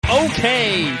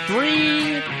Okay,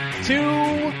 3, 2,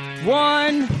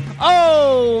 1.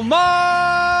 Oh my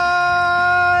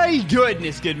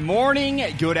goodness. Good morning,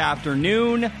 good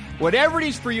afternoon. Whatever it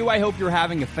is for you, I hope you're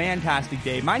having a fantastic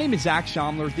day. My name is Zach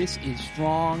Schomler. This is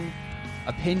Strong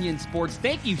Opinion Sports.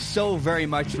 Thank you so very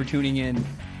much for tuning in.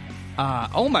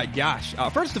 Oh my gosh.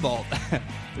 First of all,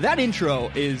 that intro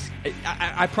is,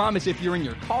 I promise if you're in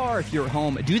your car, if you're at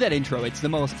home, do that intro. It's the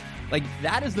most,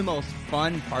 that is the most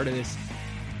fun part of this.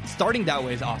 Starting that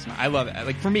way is awesome. I love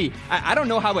it. For me, I don't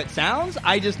know how it sounds.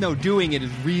 I just know doing it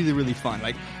is really, really fun.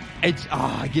 It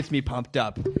gets me pumped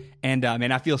up. And,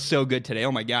 man, I feel so good today.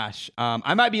 Oh my gosh.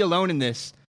 I might be alone in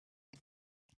this.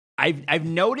 I've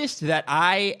noticed that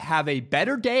I have a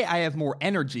better day. I have more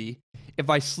energy if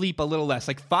I sleep a little less.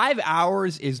 5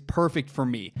 hours is perfect for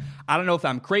me. I don't know if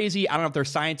I'm crazy. I don't know if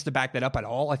there's science to back that up at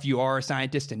all. If you are a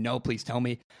scientist and know, please tell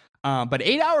me. But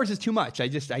 8 hours is too much. I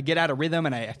get out of rhythm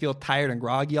and I feel tired and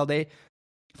groggy all day.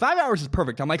 5 hours is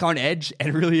perfect. I'm on edge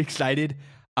and really excited.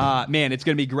 Man, it's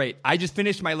going to be great. I just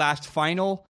finished my last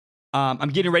final. I'm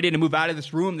getting ready to move out of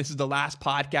this room. This is the last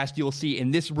podcast you'll see in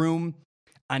this room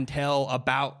until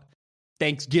about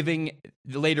Thanksgiving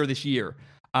later this year.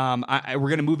 We're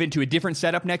going to move into a different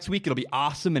setup next week. It'll be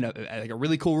awesome in a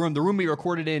really cool room. The room we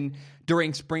recorded in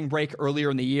during spring break earlier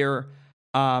in the year.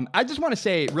 I just want to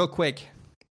say real quick,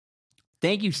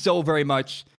 thank you so very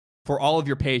much for all of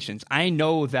your patience. I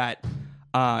know that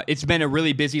it's been a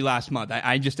really busy last month.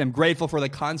 I just am grateful for the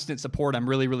constant support. I'm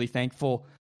really, really thankful.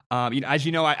 As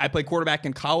you know, I played quarterback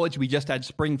in college. We just had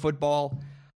spring football.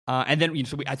 And then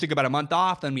I took about a month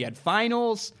off. Then we had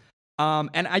finals.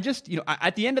 And I just,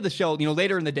 at the end of the show,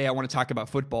 later in the day, I want to talk about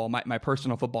football, my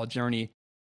personal football journey.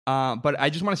 But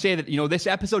I just want to say that, this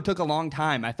episode took a long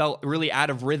time. I felt really out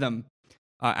of rhythm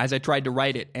as I tried to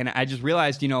write it. And I just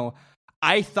realized,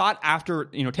 I thought after,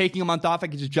 taking a month off, I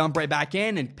could just jump right back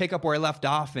in and pick up where I left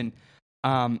off. And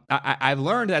I've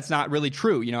learned that's not really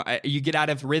true. You get out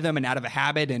of rhythm and out of a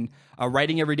habit and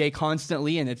writing every day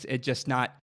constantly, and it's just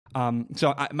not.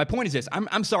 My point is this.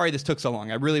 I'm sorry this took so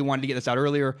long. I really wanted to get this out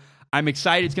earlier. I'm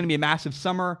excited. It's going to be a massive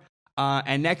summer.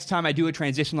 And next time I do a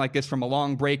transition like this from a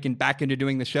long break and back into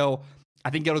doing the show, I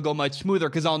think it'll go much smoother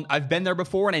because I've been there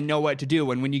before and I know what to do.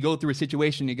 And when you go through a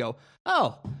situation, you go,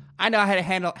 oh, I know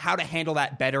how to handle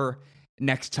that better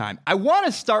next time. I want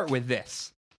to start with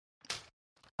this.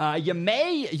 You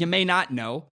may not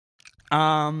know,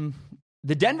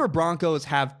 the Denver Broncos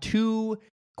have two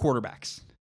quarterbacks.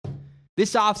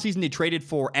 This offseason, they traded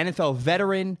for NFL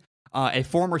veteran, a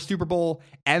former Super Bowl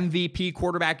MVP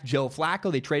quarterback, Joe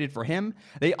Flacco. They traded for him.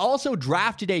 They also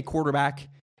drafted a quarterback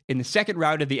in the second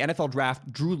round of the NFL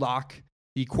draft, Drew Lock,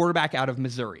 the quarterback out of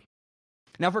Missouri.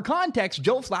 Now, for context,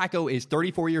 Joe Flacco is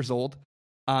 34 years old.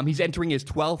 He's entering his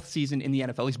 12th season in the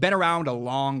NFL. He's been around a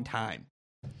long time.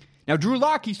 Now, Drew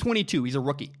Lock, he's 22. He's a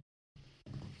rookie.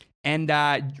 And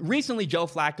recently, Joe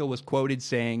Flacco was quoted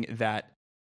saying that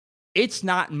it's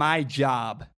not my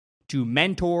job to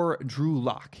mentor Drew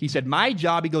Lock. He said, my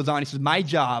job, he goes on, he says, my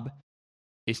job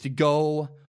is to go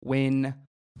win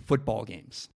football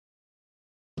games.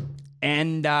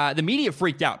 And the media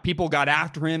freaked out. People got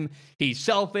after him. He's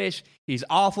selfish. He's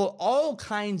awful. All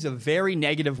kinds of very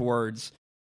negative words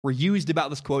were used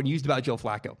about this quote and used about Joe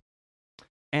Flacco.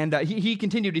 And he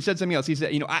continued. He said something else. He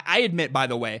said, I admit, by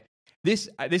the way, this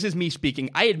is me speaking.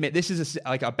 I admit this is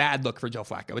a bad look for Joe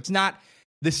Flacco. It's not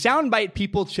the soundbite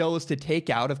people chose to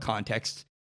take out of context,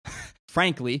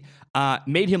 frankly,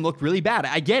 made him look really bad.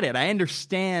 I get it. I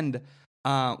understand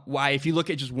why if you look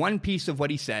at just one piece of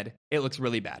what he said, it looks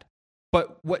really bad.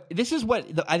 But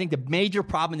I think the major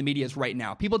problem in the media is right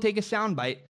now. People take a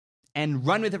soundbite and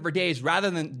run with it for days rather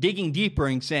than digging deeper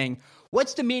and saying,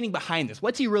 what's the meaning behind this?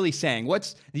 What's he really saying?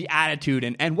 What's the attitude?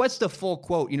 And what's the full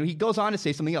quote? He goes on to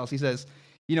say something else. He says,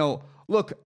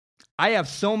 look, I have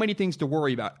so many things to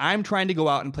worry about. I'm trying to go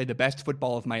out and play the best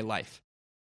football of my life.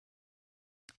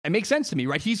 It makes sense to me,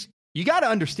 right? You got to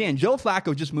understand, Joe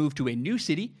Flacco just moved to a new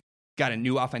city, got a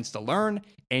new offense to learn,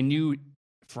 a new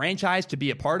franchise to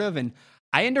be a part of. And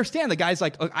I understand the guy's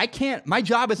like, look, my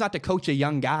job is not to coach a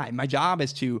young guy. My job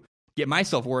is to get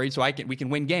myself worried so we can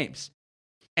win games.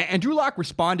 And Drew Lock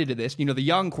responded to this. The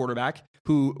young quarterback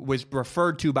who was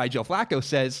referred to by Joe Flacco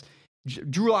says,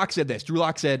 Drew Lock said this. Drew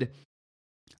Lock said,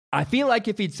 I feel like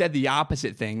if he'd said the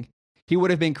opposite thing, he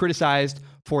would have been criticized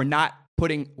for not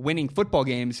putting winning football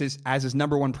games as his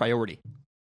number one priority.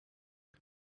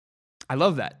 I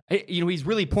love that. He's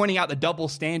really pointing out the double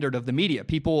standard of the media.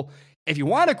 People, if you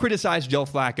want to criticize Joe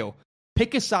Flacco,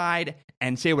 pick a side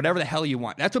and say whatever the hell you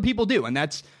want. That's what people do. And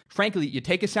that's, frankly, you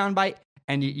take a soundbite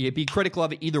and you be critical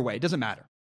of it either way. It doesn't matter.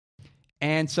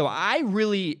 And so I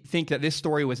really think that this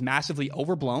story was massively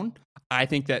overblown. I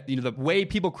think that the way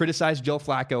people criticized Joe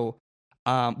Flacco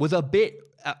was a bit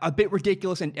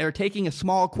ridiculous, and they're taking a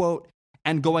small quote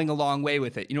and going a long way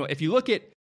with it. If you look at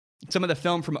some of the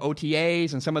film from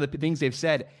OTAs and some of the things they've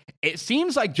said, it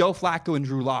seems like Joe Flacco and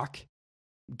Drew Lock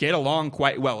get along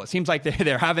quite well. It seems like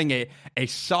they're having a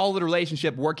solid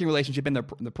relationship, working relationship in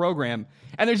the program.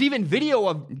 And there's even video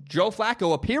of Joe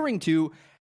Flacco appearing to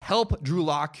help Drew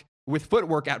Lock with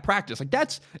footwork at practice.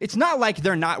 It's not like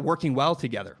they're not working well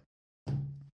together.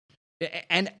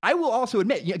 And I will also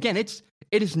admit, again, it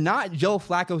is not Joe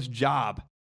Flacco's job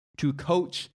to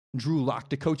coach Drew Lock,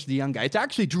 to coach the young guy. It's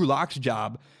actually Drew Lock's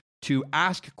job to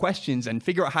ask questions and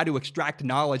figure out how to extract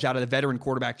knowledge out of the veteran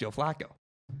quarterback, Joe Flacco.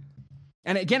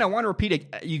 And again, I want to repeat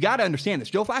it. You got to understand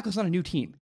this. Joe Flacco's on a new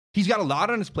team. He's got a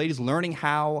lot on his plate. He's learning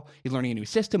a new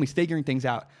system. He's figuring things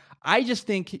out. I just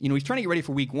think, he's trying to get ready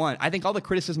for week 1. I think all the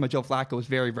criticism of Joe Flacco is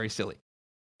very, very silly.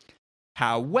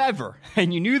 However,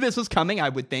 and you knew this was coming, I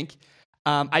would think,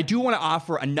 I do want to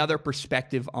offer another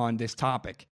perspective on this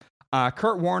topic.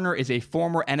 Kurt Warner is a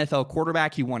former NFL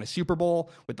quarterback. He won a Super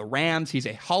Bowl with the Rams. He's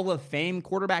a Hall of Fame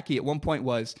quarterback. He at one point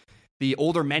was the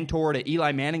older mentor to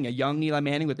Eli Manning, a young Eli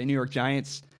Manning with the New York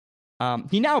Giants.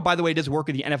 He now, by the way, does work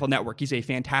with the NFL Network. He's a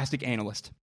fantastic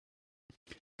analyst.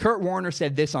 Kurt Warner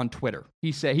said this on Twitter.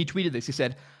 He tweeted this. He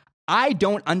said, "I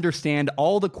don't understand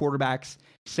all the quarterbacks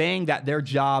saying that their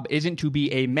job isn't to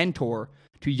be a mentor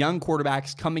to young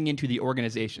quarterbacks coming into the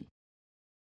organization."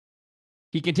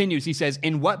 He continues, he says,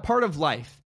 "In what part of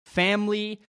life,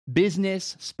 family,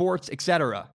 business, sports,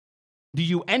 etc., do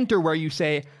you enter where you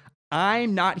say,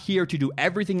 I'm not here to do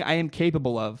everything I am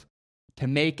capable of to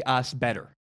make us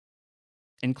better,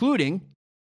 including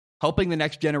helping the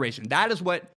next generation?" That is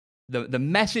what the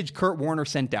message Kurt Warner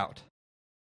sent out.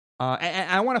 And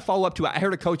I want to follow up to it. I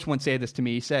heard a coach once say this to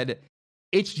me. He said,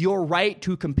 "It's your right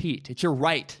to compete. It's your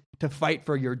right to fight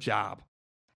for your job.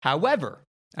 However,"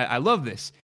 I love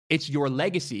this, "it's your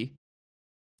legacy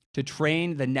to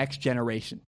train the next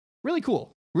generation." Really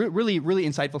cool. Really, really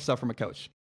insightful stuff from a coach.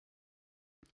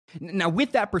 Now,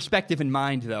 with that perspective in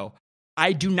mind, though,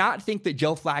 I do not think that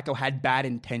Joe Flacco had bad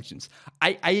intentions.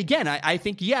 I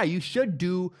think, yeah, you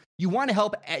want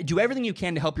to do everything you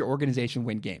can to help your organization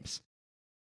win games.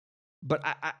 But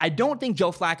I don't think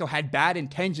Joe Flacco had bad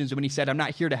intentions when he said, "I'm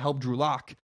not here to help Drew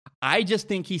Lock." I just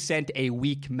think he sent a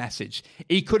weak message.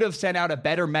 He could have sent out a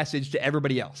better message to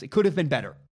everybody else. It could have been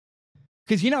better.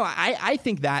 Because, I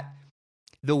think that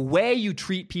the way you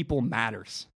treat people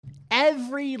matters.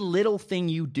 Every little thing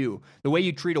you do, the way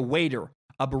you treat a waiter,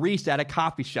 a barista at a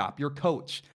coffee shop, your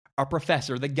coach, a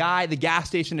professor, the gas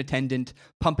station attendant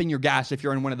pumping your gas if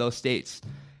you're in one of those states.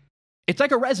 It's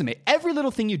like a resume. Every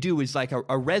little thing you do is like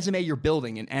a resume you're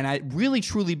building. And I really,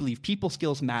 truly believe people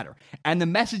skills matter. And the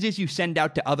messages you send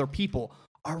out to other people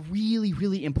are really,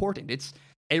 really important. It's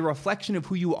a reflection of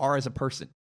who you are as a person.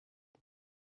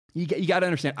 You got to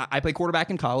understand, I play quarterback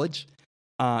in college.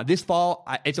 This fall,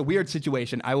 it's a weird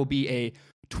situation. I will be a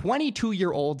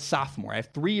 22-year-old sophomore. I have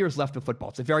 3 years left of football.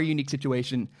 It's a very unique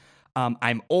situation.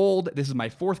 I'm old. This is my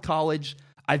 4th college.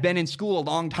 I've been in school a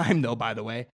long time, though, by the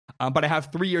way. But I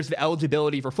have 3 years of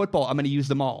eligibility for football. I'm going to use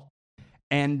them all.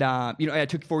 And, I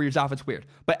took 4 years off. It's weird.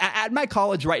 But at my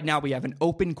college right now, we have an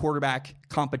open quarterback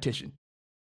competition.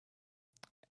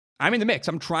 I'm in the mix.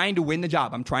 I'm trying to win the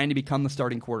job. I'm trying to become the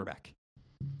starting quarterback.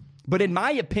 But in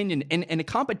my opinion, in a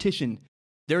competition,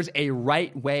 there's a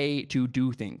right way to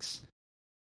do things.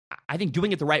 I think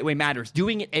doing it the right way matters.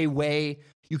 Doing it a way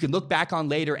you can look back on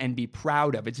later and be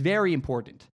proud of. It's very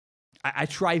important. I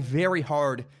try very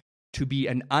hard to be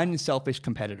an unselfish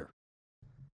competitor.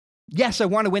 Yes, I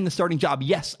want to win the starting job.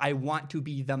 Yes, I want to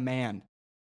be the man.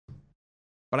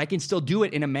 But I can still do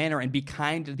it in a manner and be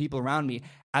kind to the people around me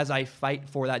as I fight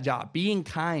for that job. Being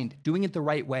kind, doing it the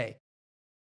right way.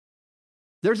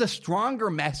 There's a stronger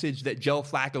message that Joe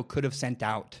Flacco could have sent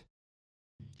out.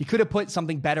 He could have put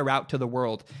something better out to the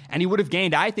world, and he would have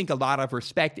gained, I think, a lot of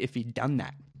respect if he'd done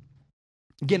that.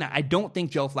 Again, I don't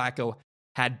think Joe Flacco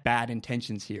had bad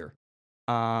intentions here.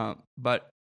 But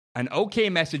an okay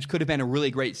message could have been a really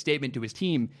great statement to his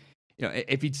team,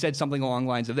 if he'd said something along the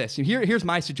lines of this. Here's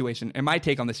my situation, and my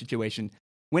take on this situation.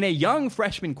 When a young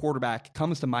freshman quarterback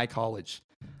comes to my college,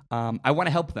 I want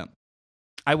to help them.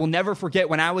 I will never forget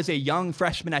when I was a young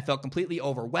freshman, I felt completely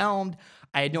overwhelmed.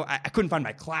 I couldn't find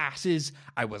my classes.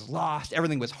 I was lost.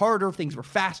 Everything was harder. Things were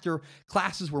faster.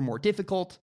 Classes were more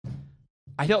difficult.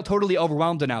 I felt totally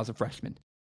overwhelmed when I was a freshman.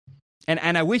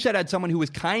 And I wish I'd had someone who was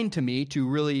kind to me to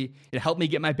really help me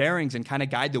get my bearings and kind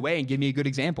of guide the way and give me a good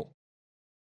example.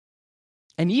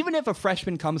 And even if a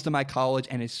freshman comes to my college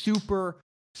and is super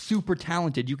super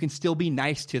talented, you can still be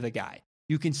nice to the guy.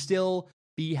 You can still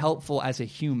be helpful as a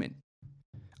human.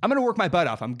 I'm going to work my butt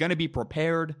off. I'm going to be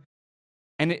prepared.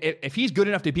 And if he's good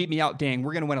enough to beat me out, dang,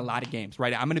 we're going to win a lot of games,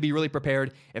 right? I'm going to be really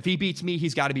prepared. If he beats me,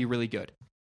 he's got to be really good.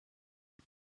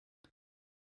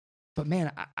 But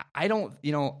man, I don't,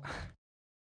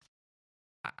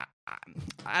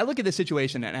 I look at this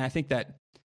situation and I think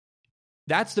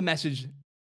that's the message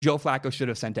Joe Flacco should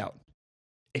have sent out.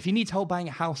 If he needs help buying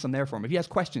a house, I'm there for him. If he has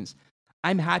questions,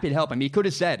 I'm happy to help him. He could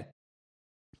have said,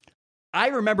 I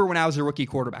remember when I was a rookie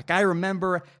quarterback. I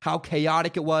remember how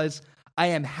chaotic it was. I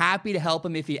am happy to help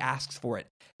him if he asks for it.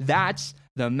 That's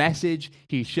the message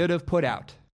he should have put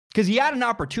out. Because he had an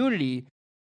opportunity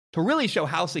to really show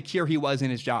how secure he was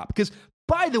in his job. Because,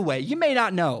 by the way, you may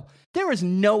not know, there is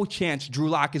no chance Drew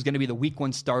Lock is going to be the week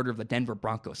 1 starter of the Denver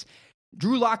Broncos.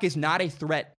 Drew Lock is not a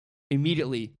threat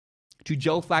immediately to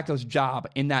Joe Flacco's job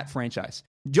in that franchise.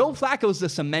 Joe Flacco's the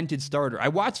cemented starter. I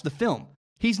watched the film.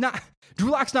 Drew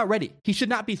Lock's not ready. He should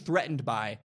not be threatened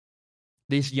by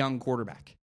this young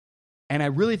quarterback. And I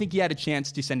really think he had a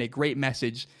chance to send a great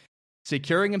message,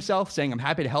 securing himself, saying, I'm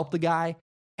happy to help the guy.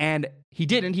 And he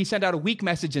didn't. He sent out a weak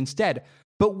message instead.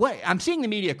 But what I'm seeing the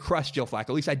media crush Joe Flacco, at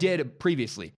least I did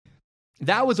previously.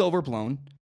 That was overblown.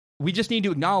 We just need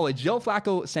to acknowledge Joe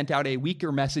Flacco sent out a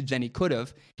weaker message than he could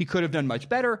have. He could have done much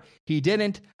better. He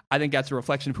didn't. I think that's a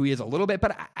reflection of who he is a little bit,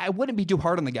 but I wouldn't be too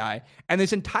hard on the guy. And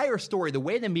this entire story, the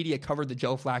way the media covered the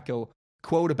Joe Flacco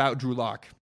quote about Drew Lock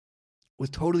was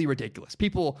totally ridiculous.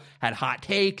 People had hot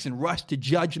takes and rushed to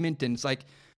judgment, and it's like,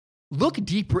 look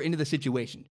deeper into the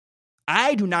situation.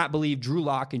 I do not believe Drew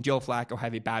Lock and Joe Flacco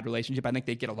have a bad relationship. I think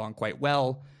they get along quite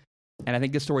well, and I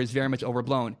think this story is very much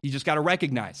overblown. You just got to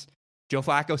recognize Joe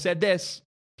Flacco said this.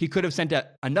 He could have sent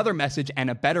another message and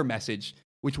a better message,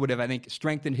 which would have, I think,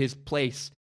 strengthened his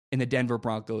place in the Denver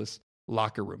Broncos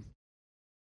locker room.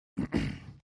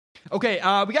 Okay,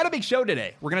 we got a big show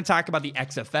today. We're going to talk about the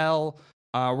XFL.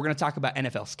 We're going to talk about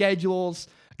NFL schedules.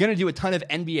 Going to do a ton of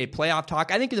NBA playoff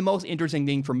talk. I think the most interesting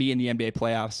thing for me in the NBA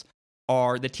playoffs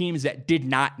are the teams that did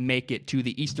not make it to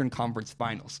the Eastern Conference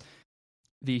Finals.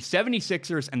 The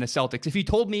 76ers and the Celtics. If you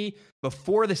told me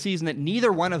before the season that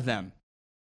neither one of them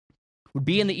would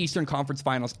be in the Eastern Conference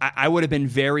Finals, I would have been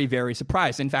very, very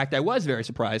surprised. In fact, I was very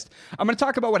surprised. I'm going to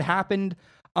talk about what happened.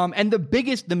 And the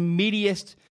biggest, the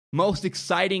meatiest, most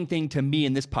exciting thing to me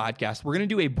in this podcast, we're going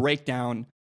to do a breakdown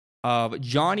of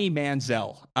Johnny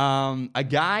Manziel, a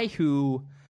guy who,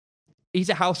 he's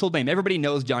a household name. Everybody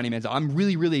knows Johnny Manziel. I'm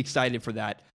really, really excited for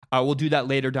that. We'll do that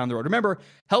later down the road. Remember,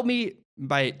 help me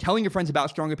by telling your friends about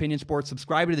Strong Opinion Sports,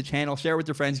 subscribe to the channel, share with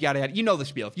your friends, yada, yada. You know the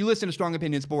spiel. If you listen to Strong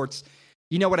Opinion Sports,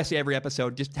 you know what I say every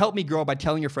episode. Just help me grow by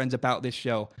telling your friends about this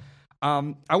show.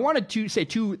 I wanted to say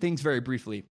two things very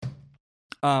briefly.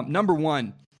 Number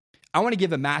one, I want to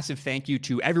give a massive thank you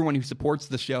to everyone who supports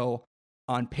the show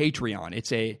on Patreon.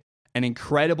 It's an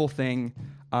incredible thing.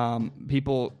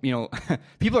 People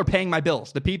are paying my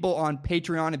bills. The people on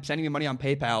Patreon and sending me money on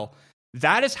PayPal,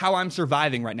 that is how I'm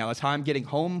surviving right now. That's how I'm getting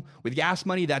home with gas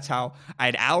money. That's how I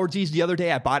had allergies the other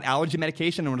day. I bought allergy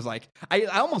medication and was like, I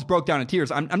almost broke down in tears.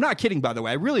 I'm not kidding, by the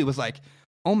way. I really was like,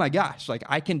 oh my gosh, like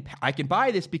I can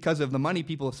buy this because of the money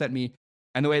people have sent me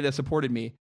and the way they supported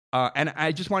me. And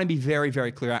I just want to be very,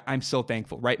 very clear. I'm so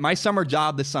thankful, right? My summer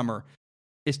job this summer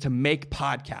is to make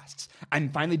podcasts. I'm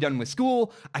finally done with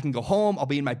school. I can go home. I'll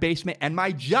be in my basement. And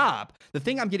my job, the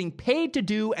thing I'm getting paid to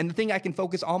do and the thing I can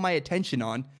focus all my attention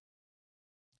on,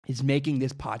 is making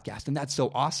this podcast. And that's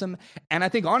so awesome. And I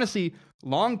think, honestly,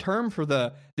 long-term for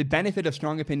the benefit of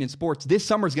Strong Opinion Sports, this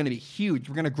summer is going to be huge.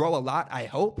 We're going to grow a lot, I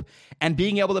hope. And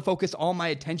being able to focus all my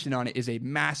attention on it is a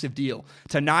massive deal.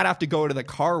 To not have to go to the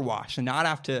car wash and not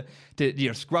have to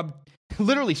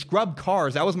scrub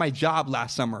cars. That was my job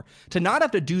last summer. To not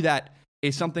have to do that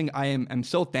is something I'm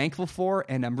so thankful for,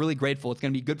 and I'm really grateful. It's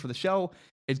going to be good for the show.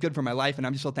 It's good for my life, and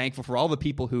I'm just so thankful for all the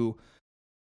people who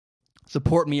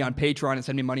support me on Patreon and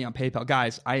send me money on PayPal.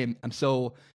 Guys, I'm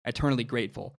so eternally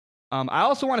grateful. I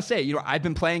also want to say, I've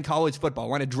been playing college football. I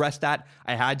want to address that.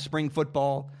 I had spring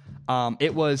football.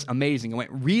 It was amazing. It went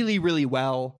really, really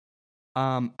well.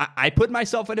 I put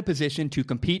myself in a position to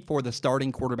compete for the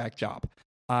starting quarterback job.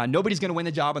 Nobody's going to win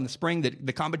the job in the spring.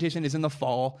 The competition is in the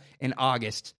fall, in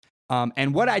August.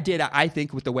 And what I did, I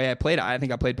think, with the way I played, I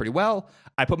think I played pretty well.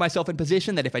 I put myself in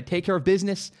position that if I take care of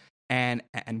business and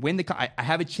win I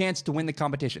have a chance to win the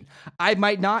competition. I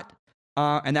might not,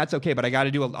 and that's okay, but I got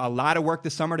to do a lot of work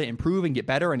this summer to improve and get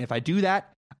better, and if I do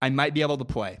that, I might be able to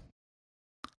play.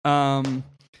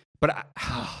 But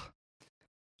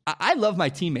I love my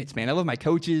teammates, man. I love my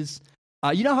coaches.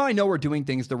 You know how I know we're doing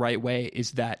things the right way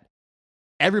is that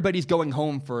everybody's going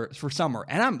home for summer,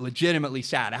 and I'm legitimately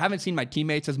sad. I haven't seen my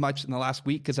teammates as much in the last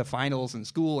week because of finals and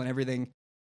school and everything.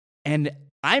 And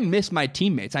I miss my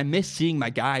teammates. I miss seeing my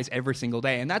guys every single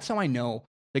day. And that's how I know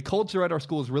the culture at our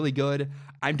school is really good.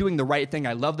 I'm doing the right thing.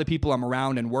 I love the people I'm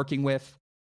around and working with.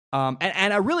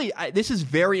 This is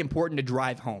very important to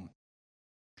drive home.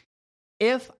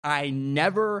 If I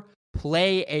never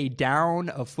play a down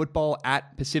of football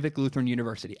at Pacific Lutheran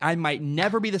University, I might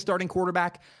never be the starting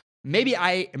quarterback. Maybe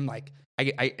I am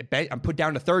I'm put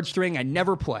down to third string. I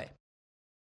never play.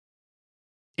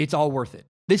 It's all worth it.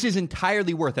 This is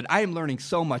entirely worth it. I am learning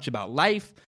so much about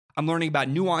life. I'm learning about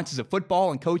nuances of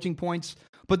football and coaching points.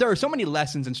 But there are so many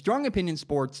lessons in strong opinion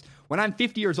sports. When I'm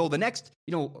 50 years old, the next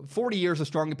 40 years of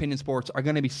strong opinion sports are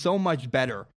going to be so much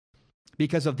better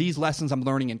because of these lessons I'm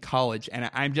learning in college. And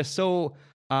I'm just so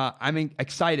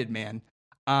excited, man.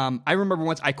 I remember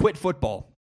once I quit football.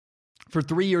 For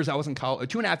 3 years, I was in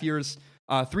college, 2.5 years,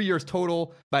 3 years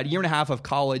total, about a year and a half of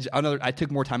college. I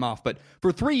took more time off. But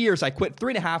for 3 years, I quit.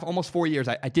 3.5, almost 4 years,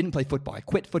 I didn't play football. I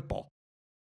quit football.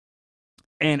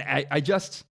 And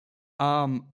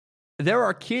there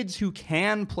are kids who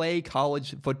can play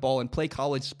college football and play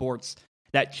college sports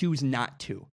that choose not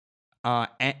to.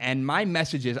 And my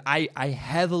message is I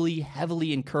heavily,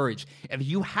 heavily encourage, if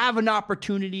you have an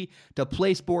opportunity to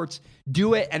play sports,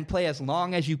 do it and play as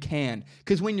long as you can.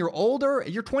 Because when you're older,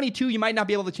 you're 22, you might not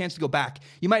be able to have a chance to go back.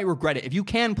 You might regret it. If you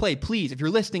can play, please, if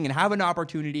you're listening and have an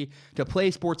opportunity to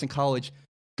play sports in college,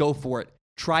 go for it.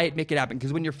 Try it, make it happen.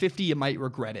 Because when you're 50, you might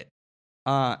regret it.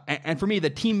 And for me,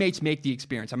 the teammates make the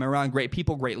experience. I'm around great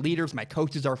people, great leaders. My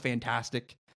coaches are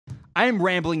fantastic. I am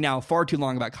rambling now far too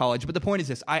long about college, but the point is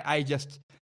this. I just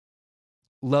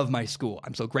love my school.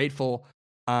 I'm so grateful.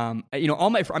 I'm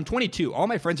 22. All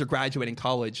my friends are graduating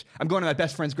college. I'm going to my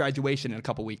best friend's graduation in a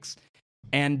couple weeks.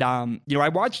 And, I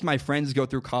watched my friends go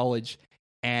through college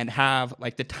and have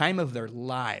the time of their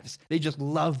lives. They just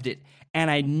loved it.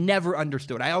 And I never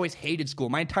understood. I always hated school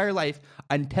my entire life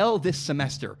until this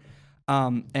semester.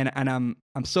 And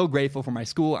I'm so grateful for my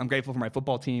school. I'm grateful for my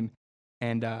football team.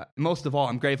 And most of all,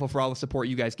 I'm grateful for all the support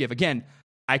you guys give. Again,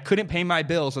 I couldn't pay my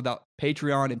bills without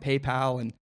Patreon and PayPal,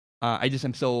 and I just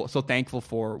am so thankful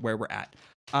for where we're at.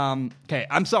 Okay,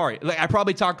 I'm sorry. I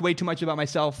probably talked way too much about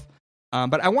myself,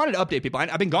 but I wanted to update people.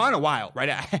 I've been gone a while,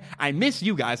 right? I miss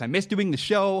you guys. I miss doing the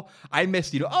show. I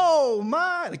miss, oh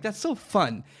my, that's so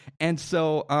fun. And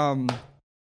so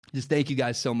just thank you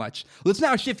guys so much. Let's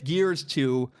now shift gears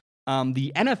to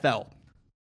the NFL.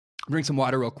 Drink some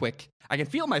water real quick. I can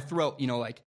feel my throat,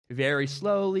 very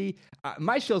slowly.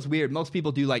 My show's weird. Most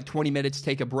people do 20 minutes,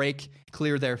 take a break,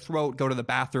 clear their throat, go to the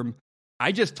bathroom.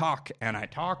 I just talk and I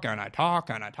talk and I talk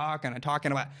and I talk and I talk.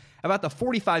 And about the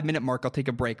 45-minute mark, I'll take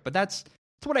a break. But that's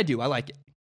what I do. I like it.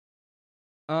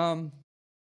 I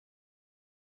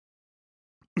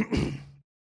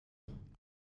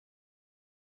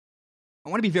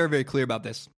want to be very, very clear about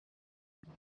this.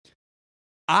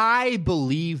 I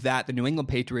believe that the New England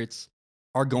Patriots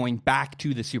are going back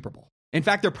to the Super Bowl. In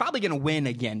fact, they're probably going to win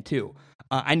again, too.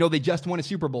 I know they just won a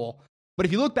Super Bowl, but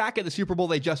if you look back at the Super Bowl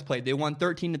they just played, they won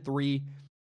 13-3.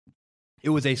 It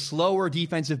was a slower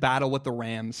defensive battle with the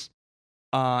Rams,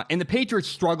 and the Patriots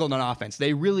struggled on offense.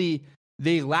 They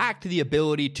lacked the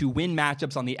ability to win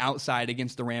matchups on the outside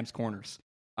against the Rams corners.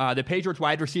 The Patriots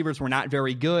wide receivers were not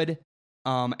very good,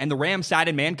 and the Rams sat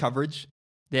in man coverage.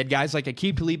 They had guys like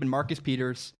Aqib Talib and Marcus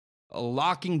Peters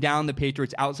locking down the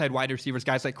Patriots' outside wide receivers.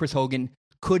 Guys like Chris Hogan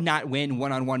could not win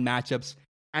one-on-one matchups.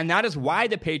 And that is why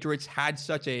the Patriots had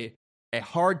such a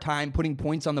hard time putting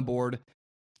points on the board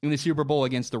in the Super Bowl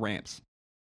against the Rams.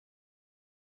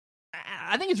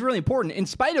 I think it's really important. In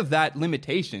spite of that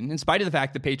limitation, in spite of the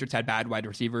fact the Patriots had bad wide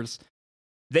receivers,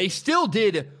 they still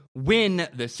did win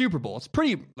the Super Bowl. It's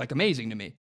pretty amazing to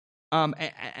me.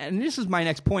 And this is my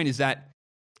next point, is that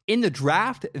in the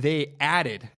draft, they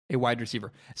added a wide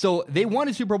receiver. So they won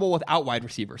a Super Bowl without wide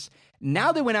receivers.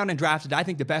 Now they went out and drafted, I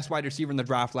think, the best wide receiver in the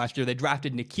draft last year. They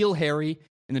drafted N'Keal Harry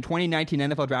in the 2019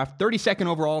 NFL draft, 32nd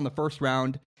overall in the first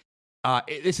round.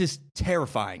 This is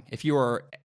terrifying. If you are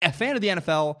a fan of the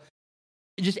NFL,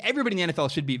 just everybody in the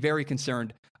NFL should be very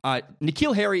concerned.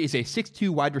 N'Keal Harry is a 6'2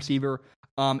 wide receiver.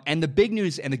 And the big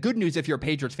news and the good news, if you're a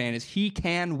Patriots fan, is he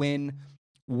can win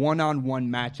one-on-one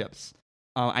matchups.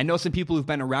 I know some people who've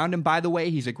been around him, by the way.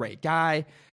 He's a great guy.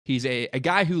 He's a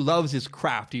guy who loves his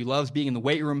craft. He loves being in the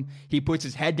weight room. He puts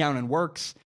his head down and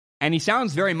works. And he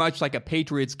sounds very much like a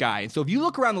Patriots guy. And so if you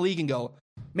look around the league and go,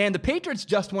 man, the Patriots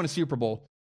just won a Super Bowl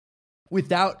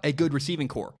without a good receiving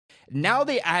core. Now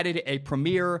they added a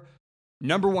premier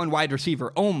number one wide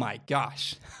receiver. Oh my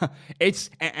gosh.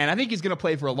 And I think he's going to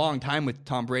play for a long time with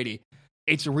Tom Brady.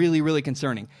 It's really, really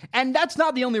concerning. And that's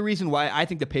not the only reason why I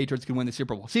think the Patriots can win the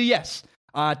Super Bowl. See, yes,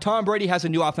 Tom Brady has a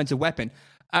new offensive weapon.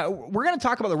 We're going to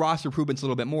talk about the roster improvements a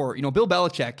little bit more. Bill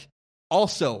Belichick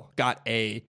also got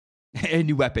a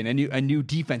new weapon, a new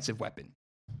defensive weapon.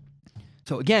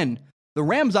 So again, the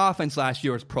Rams' offense last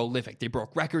year was prolific. They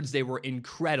broke records. They were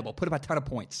incredible. Put up a ton of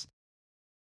points.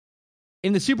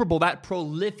 In the Super Bowl, that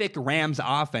prolific Rams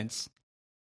offense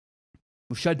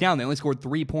was shut down. They only scored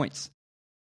 3 points.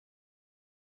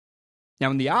 Now,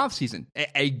 in the offseason,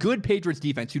 a good Patriots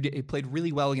defense who played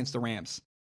really well against the Rams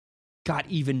got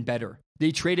even better.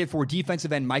 They traded for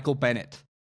defensive end Michael Bennett.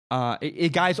 A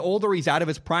guy's older. He's out of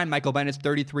his prime. Michael Bennett's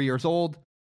 33 years old,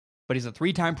 but he's a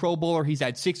 3-time Pro Bowler. He's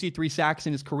had 63 sacks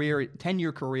in his career,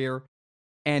 10-year career.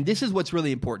 And this is what's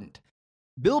really important.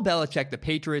 Bill Belichick, the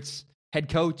Patriots head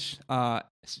coach, de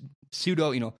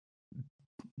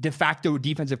facto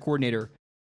defensive coordinator,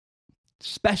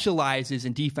 specializes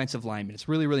in defensive linemen. It's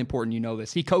really, really important you know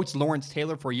this. He coached Lawrence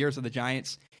Taylor for years of the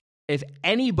Giants. If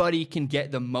anybody can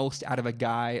get the most out of a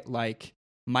guy like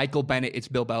Michael Bennett, it's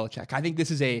Bill Belichick. I think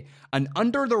this is an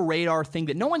under-the-radar thing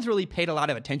that no one's really paid a lot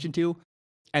of attention to.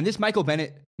 And this Michael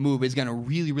Bennett move is going to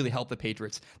really, really help the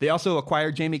Patriots. They also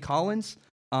acquired Jamie Collins,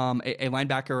 a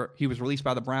linebacker. He was released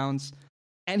by the Browns.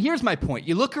 And here's my point.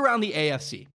 You look around the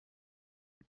AFC.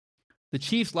 The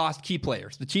Chiefs lost key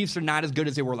players. The Chiefs are not as good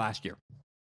as they were last year.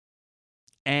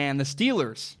 And the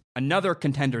Steelers, another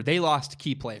contender, they lost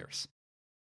key players.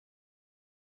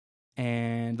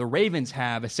 And the Ravens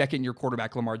have a second-year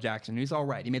quarterback, Lamar Jackson, who's all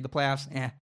right. He made the playoffs.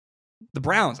 The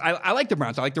Browns, I like the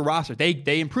Browns. I like the roster.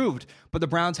 They improved, but the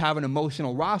Browns have an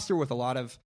emotional roster with a lot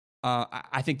of.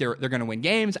 I think they're going to win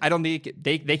games. I don't think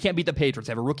they can't beat the Patriots.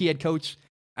 They have a rookie head coach,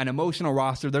 an emotional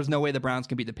roster. There's no way the Browns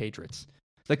can beat the Patriots.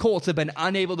 The Colts have been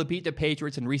unable to beat the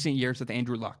Patriots in recent years with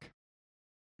Andrew Luck.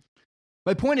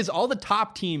 My point is, all the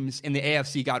top teams in the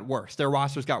AFC got worse. Their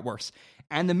rosters got worse,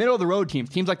 and the middle of the road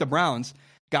teams like the Browns,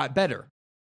 got better.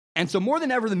 And so more than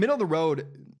ever, the middle of the road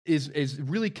is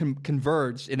really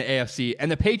converged in the AFC, and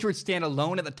the Patriots stand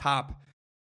alone at the top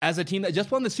as a team that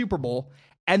just won the Super Bowl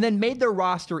and then made their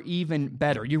roster even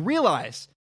better. You realize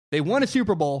they won a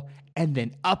Super Bowl and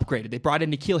then upgraded. They brought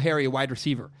in N'Keal Harry, a wide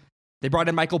receiver. They brought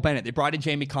in Michael Bennett. They brought in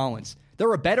Jamie Collins.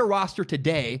 They're a better roster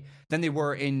today than they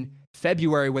were in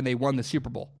February when they won the Super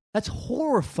Bowl. That's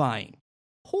horrifying.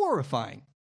 Horrifying.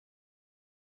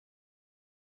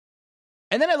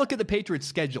 And then I look at the Patriots'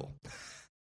 schedule,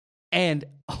 and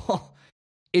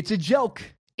it's a joke.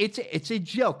 It's a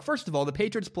joke. First of all, the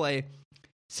Patriots play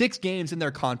 6 games in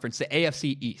their conference, the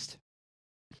AFC East.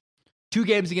 2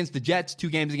 games against the Jets, 2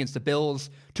 games against the Bills,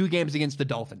 2 games against the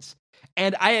Dolphins.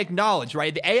 And I acknowledge,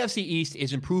 right, the AFC East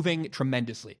is improving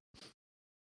tremendously.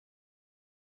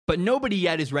 But nobody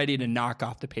yet is ready to knock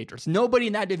off the Patriots. Nobody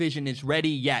in that division is ready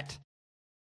yet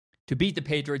to beat the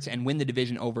Patriots and win the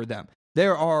division over them.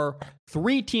 There are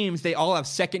 3 teams, they all have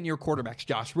second-year quarterbacks.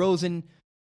 Josh Rosen,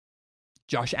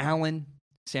 Josh Allen,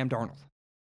 Sam Darnold.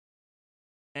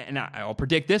 And I'll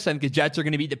predict this. I think the Jets are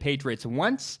going to beat the Patriots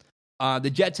once. The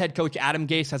Jets head coach Adam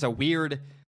Gase has a weird,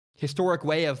 historic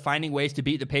way of finding ways to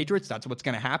beat the Patriots. That's what's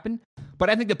going to happen. But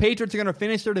I think the Patriots are going to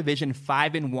finish their division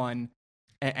 5-1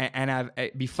 and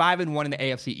be 5-1 in the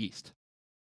AFC East.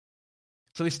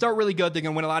 So they start really good. They're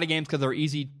going to win a lot of games because they're an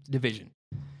easy division.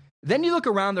 Then you look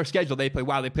around their schedule. They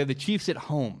play the Chiefs at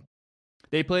home.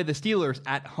 They play the Steelers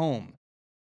at home.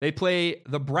 They play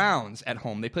the Browns at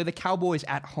home. They play the Cowboys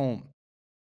at home.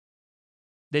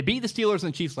 They beat the Steelers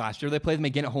and the Chiefs last year. They play them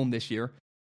again at home this year.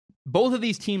 Both of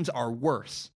these teams are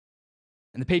worse.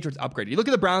 And the Patriots upgraded. You look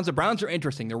at the Browns. The Browns are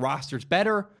interesting. Their roster's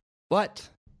better, but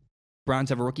Browns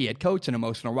have a rookie head coach, an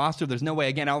emotional roster. There's no way,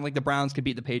 again, I don't think the Browns could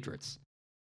beat the Patriots.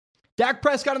 Dak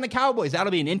Prescott and the Cowboys.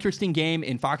 That'll be an interesting game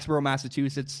in Foxborough,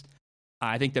 Massachusetts.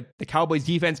 I think the Cowboys'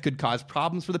 defense could cause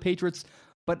problems for the Patriots.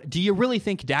 But do you really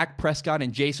think Dak Prescott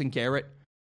and Jason Garrett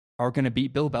are going to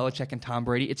beat Bill Belichick and Tom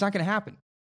Brady? It's not going to happen.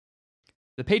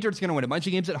 The Patriots are going to win a bunch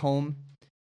of games at home.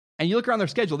 And you look around their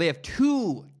schedule, they have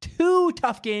two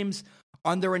tough games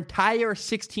on their entire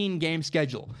 16-game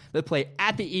schedule. They play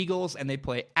at the Eagles and they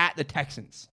play at the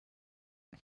Texans.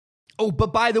 Oh,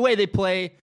 but by the way,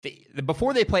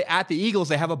 before they play at the Eagles,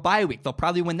 they have a bye week. They'll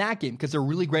probably win that game because they're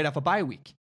really great off a bye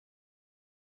week.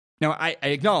 Now, I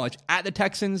acknowledge, at the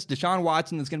Texans, Deshaun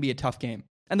Watson is going to be a tough game.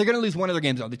 And they're going to lose one of their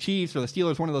games, though. The Chiefs or the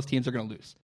Steelers, one of those teams are going to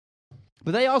lose.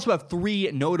 But they also have 3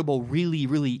 notable, really,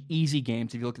 really easy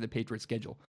games if you look at the Patriots'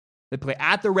 schedule. They play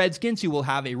at the Redskins, who will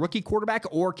have a rookie quarterback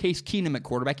or Case Keenum at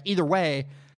quarterback. Either way,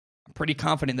 I'm pretty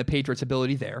confident in the Patriots'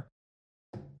 ability there.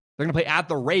 They're going to play at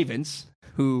the Ravens,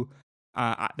 who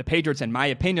the Patriots, in my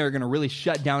opinion, are going to really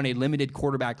shut down a limited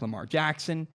quarterback, Lamar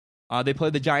Jackson. They play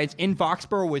the Giants in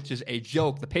Foxborough, which is a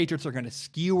joke. The Patriots are going to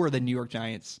skewer the New York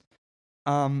Giants.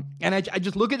 And I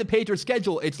just look at the Patriots'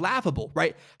 schedule. It's laughable,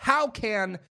 right?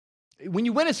 When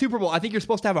you win a Super Bowl, I think you're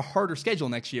supposed to have a harder schedule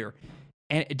next year.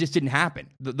 And it just didn't happen.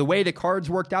 The way the cards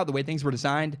worked out, the way things were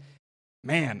designed,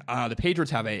 man, the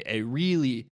Patriots have a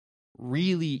really,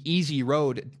 really easy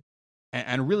road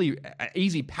and a really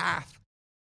easy path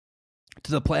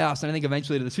to the playoffs, and I think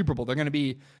eventually to the Super Bowl. They're going to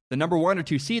be the number 1 or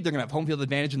 2 seed. They're going to have home field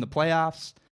advantage in the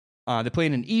playoffs. They play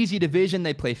in an easy division.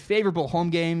 They play favorable home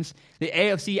games. The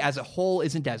AFC as a whole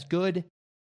isn't as good.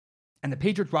 And the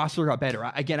Patriots roster got better.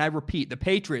 Again, I repeat, the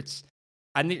Patriots,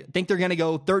 I think they're going to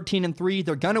go 13-3.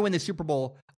 They're going to win the Super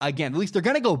Bowl again. At least they're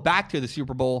going to go back to the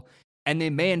Super Bowl, and they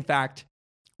may, in fact,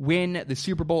 win the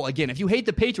Super Bowl again. If you hate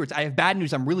the Patriots, I have bad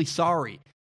news. I'm really sorry.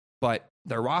 But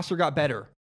their roster got better.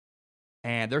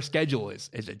 And their schedule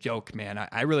is a joke, man.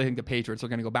 I really think the Patriots are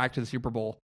going to go back to the Super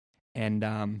Bowl. And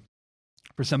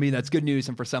for some of you, that's good news.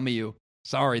 And for some of you,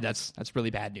 sorry, that's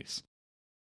really bad news.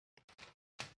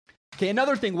 Okay,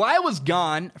 another thing. While I was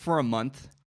gone for a month,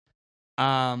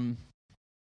 the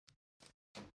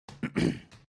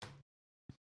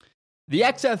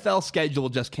XFL schedule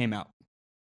just came out.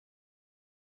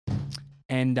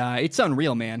 And it's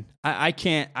unreal, man. I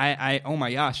can't, oh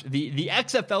my gosh. The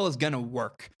XFL is going to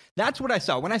work. That's what I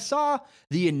saw. When I saw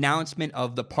the announcement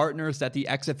of the partners that the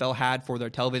XFL had for their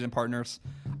television partners,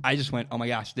 I just went, oh my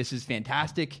gosh, this is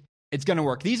fantastic. It's going to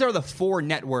work. These are the 4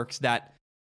 networks that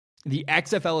the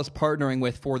XFL is partnering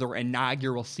with for their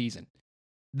inaugural season.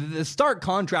 The stark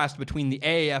contrast between the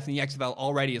AAF and the XFL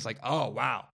already is like, oh,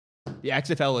 wow. The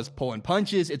XFL is pulling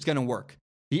punches. It's going to work.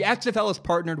 The XFL is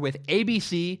partnered with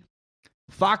ABC,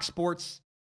 Fox Sports,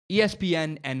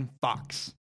 ESPN, and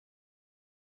Fox.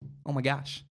 Oh my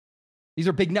gosh. These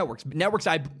are big networks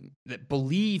that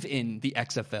believe in the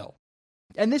XFL.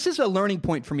 And this is a learning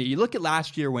point for me. You look at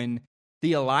last year when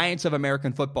the Alliance of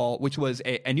American Football, which was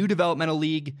a new developmental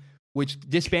league, which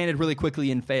disbanded really quickly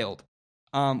and failed.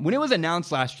 When it was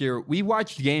announced last year, we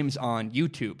watched games on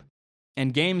YouTube,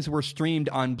 and games were streamed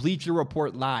on Bleacher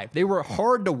Report Live. They were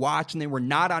hard to watch, and they were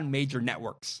not on major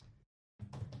networks.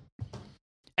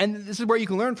 And this is where you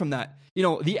can learn from that. You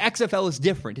know, the XFL is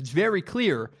different. It's very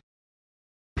clear.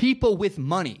 People with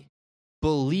money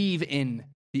believe in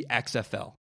the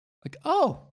XFL. Like,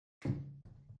 oh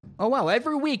wow,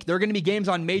 every week there are going to be games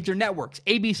on major networks.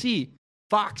 ABC,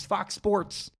 Fox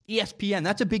Sports, ESPN.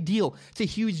 That's a big deal. It's a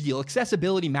huge deal.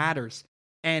 Accessibility matters.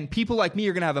 And people like me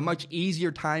are going to have a much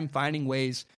easier time finding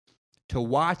ways to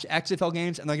watch XFL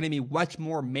games, and they're going to be much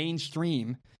more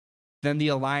mainstream than the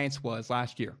Alliance was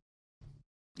last year.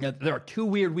 Now, there are 2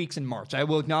 weird weeks in March. I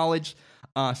will acknowledge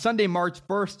Sunday, March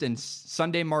 1st and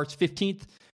Sunday, March 15th.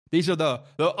 These are the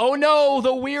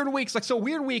weird weeks. Like, so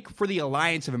weird week for the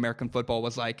Alliance of American Football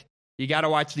was like, you got to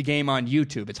watch the game on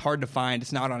YouTube. It's hard to find.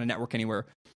 It's not on a network anywhere.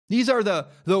 These are the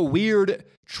weird,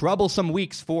 troublesome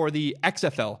weeks for the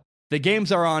XFL. The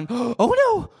games are on,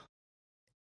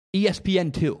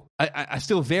 ESPN2, a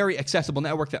still very accessible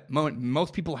network that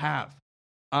most people have.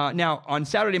 Now, on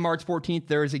Saturday, March 14th,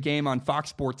 there is a game on Fox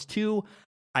Sports 2.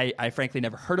 I frankly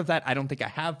never heard of that. I don't think I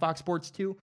have Fox Sports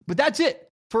 2. But that's it.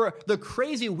 For the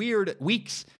crazy, weird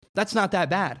weeks, that's not that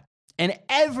bad. And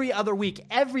every other week,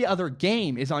 every other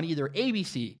game is on either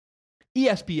ABC,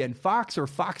 ESPN, Fox, or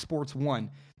Fox Sports 1.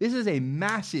 This is a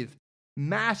massive,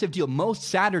 massive deal. Most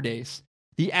Saturdays,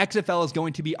 the XFL is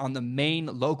going to be on the main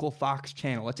local Fox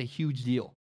channel. That's a huge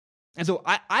deal. And so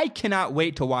I cannot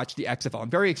wait to watch the XFL. I'm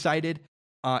very excited.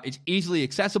 It's easily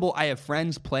accessible. I have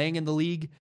friends playing in the league.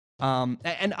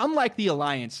 And unlike the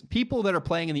Alliance, people that are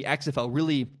playing in the XFL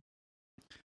really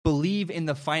believe in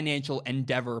the financial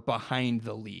endeavor behind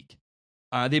the league.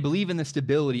 They believe in the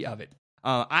stability of it.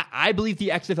 I believe the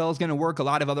XFL is going to work. A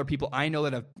lot of other people I know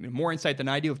that have more insight than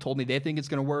I do have told me they think it's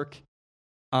going to work.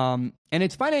 And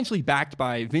it's financially backed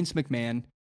by Vince McMahon,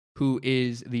 who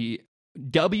is the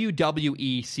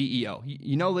WWE CEO.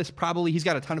 You know this probably. He's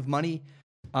got a ton of money.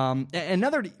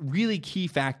 Another really key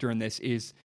factor in this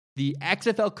is the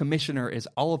XFL commissioner is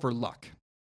Oliver Luck.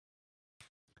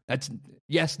 That's,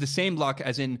 yes, the same Luck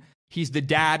as in he's the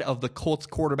dad of the Colts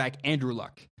quarterback Andrew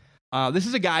Luck. This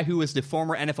is a guy who was the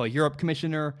former NFL Europe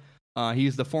commissioner.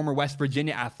 He's the former West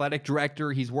Virginia athletic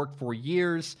director. He's worked for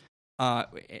years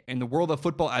in the world of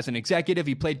football as an executive.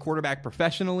 He played quarterback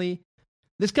professionally.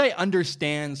 This guy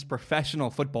understands professional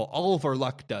football. Oliver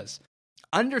Luck does.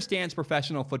 Understands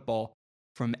professional football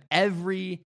from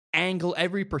every angle,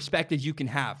 every perspective you can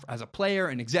have. As a player,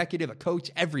 an executive, a coach,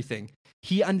 everything.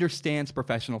 He understands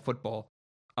professional football.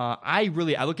 I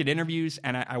look at interviews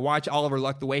and I watch Oliver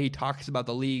Luck, the way he talks about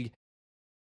the league.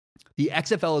 the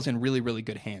XFL is in really, really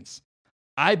good hands.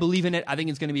 I believe in it. I think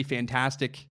it's going to be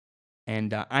fantastic.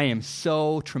 And I am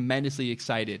so tremendously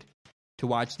excited to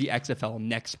watch the XFL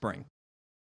next spring.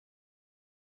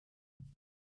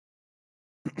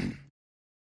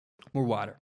 More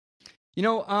water.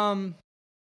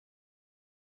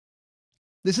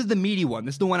 This is the meaty one.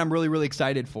 This is the one I'm really, really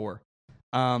excited for.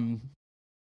 I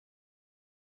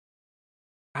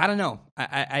don't know.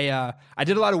 I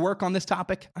did a lot of work on this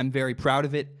topic. I'm very proud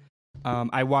of it.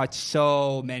 I watched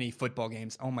so many football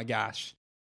games. Oh my gosh.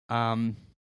 And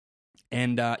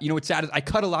what's sad is I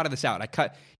cut a lot of this out.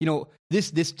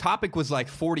 This topic was like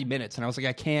 40 minutes, and I was like,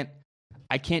 I can't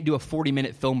do a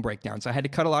 40-minute film breakdown. So I had to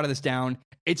cut a lot of this down.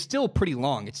 It's still pretty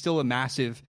long. It's still a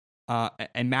massive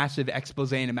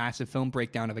expose and a massive film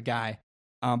breakdown of a guy.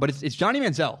 But it's Johnny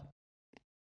Manziel.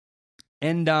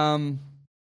 And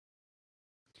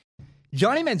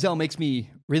Johnny Manziel makes me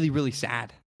really, really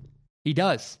sad. He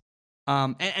does.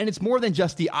 And it's more than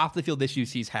just the off-the-field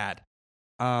issues he's had.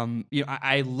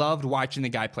 I loved watching the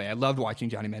guy play. I loved watching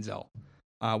Johnny Manziel.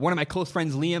 One of my close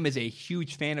friends, Liam, is a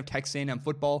huge fan of Texas A&M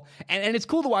football. And it's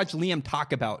cool to watch Liam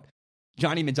talk about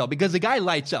Johnny Manziel because the guy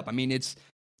lights up. I mean, it's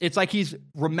like he's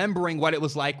remembering what it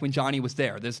was like when Johnny was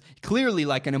there. There's clearly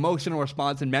like an emotional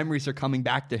response and memories are coming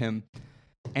back to him.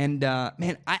 And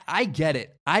man, I get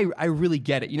it. I really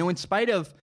get it. In spite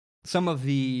of some of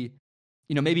the,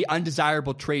 maybe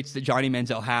undesirable traits that Johnny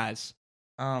Manziel has,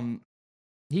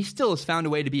 he still has found a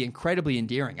way to be incredibly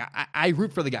endearing. I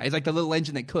root for the guy. He's like the little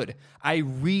engine that could. I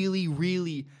really,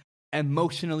 really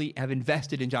emotionally have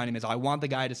invested in Johnny Manziel. I want the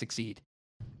guy to succeed.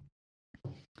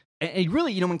 And he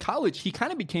really, in college, he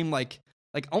kind of became like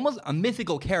almost a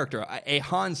mythical character, a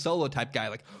Han Solo type guy.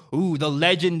 Like, ooh, the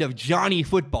legend of Johnny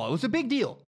Football. It was a big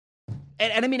deal.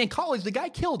 And I mean, in college, the guy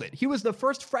killed it. He was the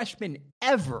first freshman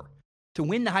ever to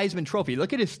win the Heisman Trophy.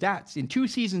 Look at his stats in 2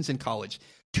 seasons in college.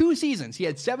 2 seasons, he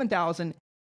had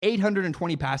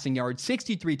 7,820 passing yards,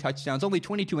 63 touchdowns, only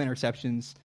 22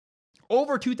 interceptions,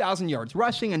 over 2,000 yards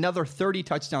rushing, another 30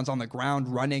 touchdowns on the ground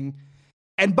running.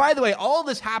 And by the way, all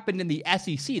this happened in the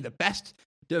SEC, the best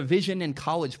division in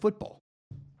college football.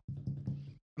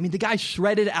 I mean, the guy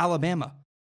shredded Alabama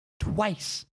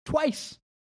twice.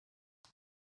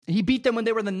 He beat them when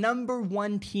they were the number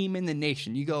 1 team in the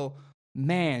nation. You go,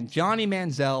 man, Johnny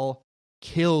Manziel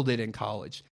killed it in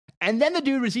college. And then the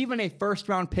dude was even a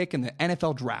first-round pick in the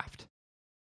NFL draft.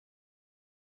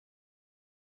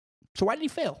 So why did he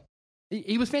fail?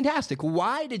 He was fantastic.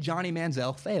 Why did Johnny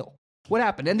Manziel fail? What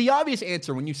happened? And the obvious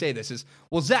answer when you say this is,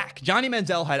 well, Zach, Johnny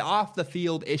Manziel had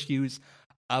off-the-field issues.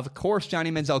 Of course,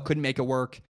 Johnny Manziel couldn't make it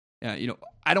work.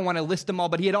 I don't want to list them all,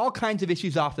 but he had all kinds of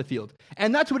issues off the field.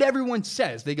 And that's what everyone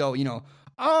says. They go,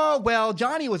 oh, well,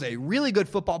 Johnny was a really good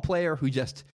football player who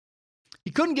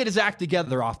he couldn't get his act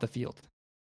together off the field.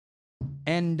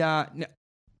 And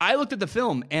I looked at the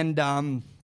film, and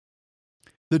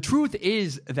the truth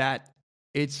is that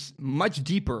it's much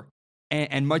deeper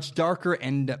and much darker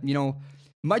and,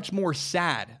 much more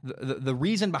sad. The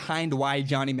reason behind why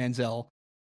Johnny Manziel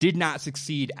did not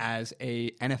succeed as a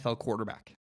NFL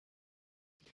quarterback.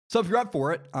 So if you're up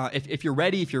for it, if you're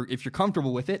ready, if you're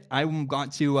comfortable with it, I'm going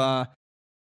to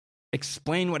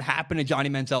explain what happened to Johnny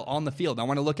Manziel on the field. I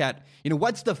want to look at,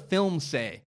 what's the film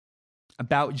say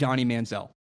about Johnny Manziel.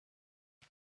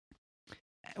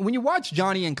 When you watch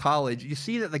Johnny in college, you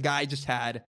see that the guy just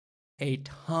had a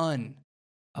ton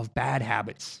of bad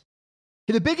habits.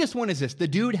 The biggest one is this. The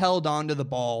dude held on to the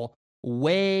ball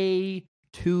way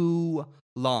too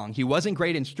long. He wasn't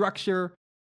great in structure,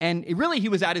 and he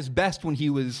was at his best when he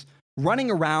was running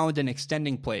around and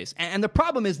extending plays. And the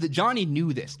problem is that Johnny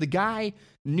knew this. The guy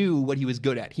knew what he was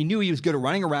good at. He knew he was good at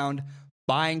running around,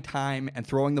 buying time, and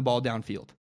throwing the ball downfield.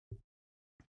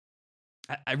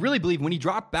 I really believe when he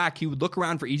dropped back, he would look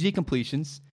around for easy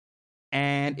completions,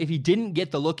 and if he didn't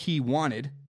get the look he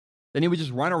wanted, then he would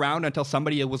just run around until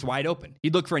somebody was wide open.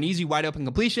 He'd look for an easy, wide open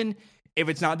completion. If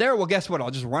it's not there, well, guess what?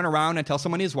 I'll just run around until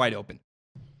someone is wide open.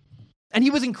 And he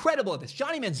was incredible at this.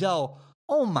 Johnny Manziel,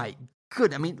 oh my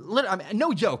good. I mean,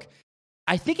 no joke.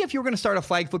 I think if you're going to start a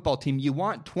flag football team, you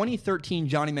want 2013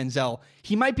 Johnny Manziel.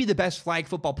 He might be the best flag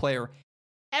football player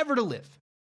ever to live.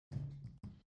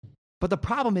 But the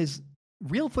problem is,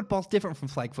 real football is different from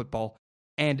flag football.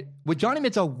 And what Johnny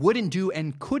Manziel wouldn't do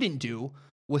and couldn't do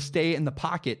was stay in the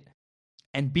pocket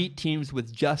and beat teams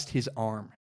with just his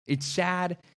arm. It's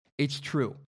sad. It's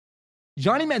true.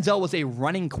 Johnny Manziel was a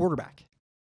running quarterback.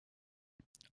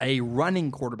 A running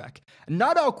quarterback.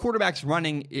 Not all quarterbacks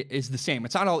running is the same.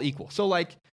 It's not all equal. So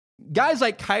guys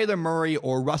like Kyler Murray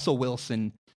or Russell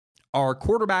Wilson are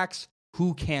quarterbacks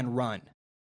who can run.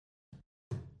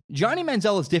 Johnny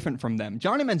Manziel is different from them.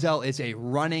 Johnny Manziel is a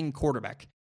running quarterback.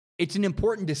 It's an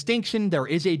important distinction. There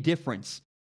is a difference.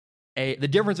 The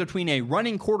difference between a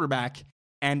running quarterback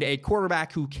and a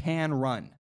quarterback who can run.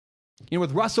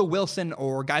 With Russell Wilson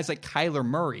or guys like Kyler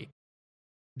Murray,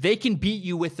 they can beat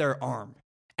you with their arm.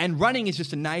 And running is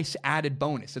just a nice added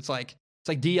bonus. It's like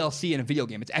DLC in a video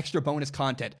game. It's extra bonus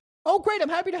content. Oh, great, I'm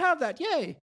happy to have that.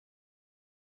 Yay.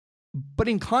 But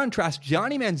in contrast,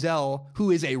 Johnny Manziel,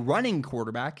 who is a running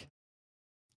quarterback,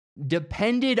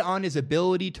 depended on his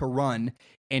ability to run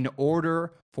in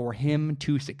order for him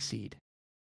to succeed.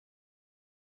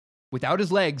 Without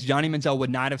his legs, Johnny Manziel would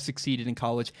not have succeeded in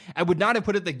college. I would not have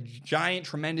put up the giant,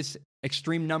 tremendous,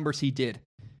 extreme numbers he did.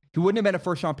 He wouldn't have been a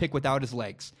first-round pick without his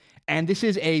legs. And this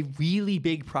is a really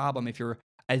big problem if you're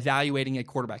evaluating a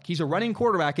quarterback. He's a running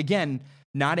quarterback, again,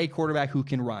 not a quarterback who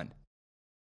can run.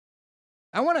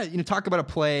 I want to talk about a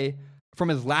play from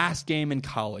his last game in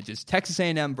college. It's Texas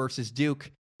A&M versus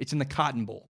Duke. It's in the Cotton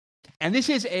Bowl. And this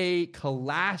is a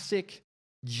classic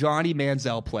Johnny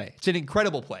Manziel play. It's an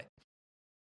incredible play.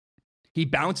 He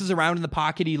bounces around in the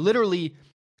pocket. He literally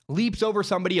leaps over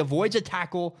somebody, avoids a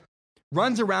tackle,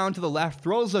 runs around to the left,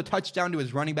 throws a touchdown to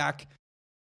his running back.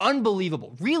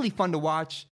 Unbelievable. Really fun to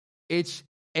watch. It's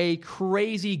a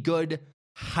crazy good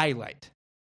highlight.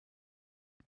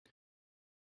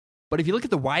 But if you look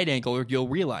at the wide angle, you'll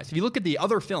realize, if you look at the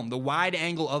other film, the wide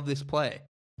angle of this play,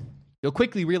 you'll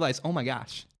quickly realize, oh my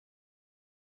gosh.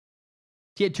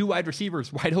 He had two wide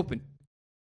receivers wide open.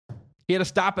 He had to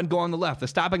stop and go on the left. The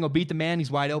stop and go beat the man, he's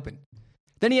wide open.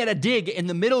 Then he had a dig in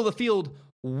the middle of the field,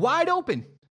 wide open.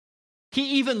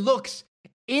 He even looks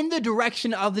in the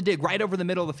direction of the dig, right over the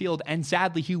middle of the field, and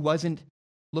sadly, he wasn't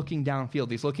looking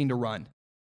downfield. He's looking to run.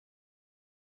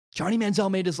 Johnny Manziel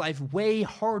made his life way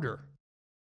harder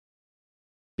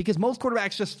because most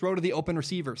quarterbacks just throw to the open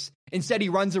receivers. Instead, he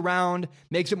runs around,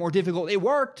 makes it more difficult. It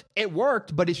worked,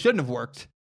 but it shouldn't have worked.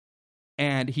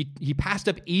 And he passed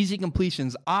up easy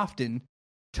completions often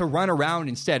to run around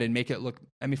instead and make it look,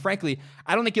 frankly,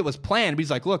 I don't think it was planned, but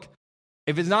he's like, look,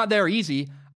 if it's not there easy,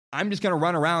 I'm just going to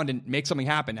run around and make something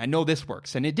happen. I know this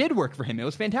works. And it did work for him. It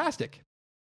was fantastic.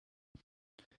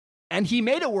 And he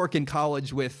made it work in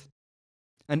college with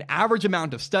an average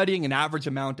amount of studying, an average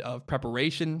amount of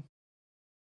preparation.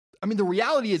 The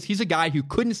reality is he's a guy who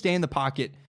couldn't stay in the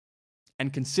pocket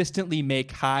and consistently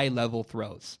make high-level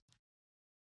throws.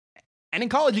 And in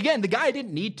college, again, the guy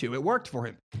didn't need to. It worked for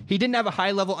him. He didn't have a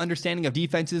high-level understanding of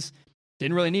defenses.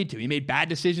 Didn't really need to. He made bad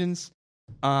decisions.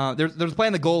 There's a play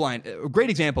on the goal line. A great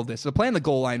example of this. A play on the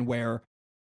goal line where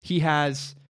he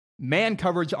has man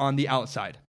coverage on the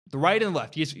outside, the right and the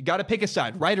left. He's got to pick a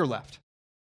side, right or left.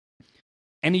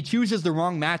 And he chooses the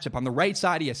wrong matchup. On the right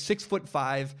side, he has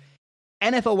 6'5"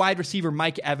 NFL wide receiver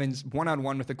Mike Evans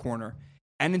one-on-one with the corner.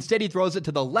 And instead, he throws it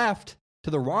to the left,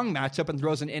 to the wrong matchup, and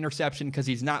throws an interception because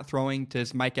he's not throwing to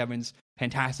his Mike Evans,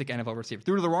 fantastic NFL receiver.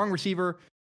 Threw to the wrong receiver,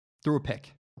 threw a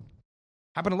pick.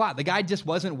 Happened a lot. The guy just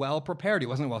wasn't well prepared. He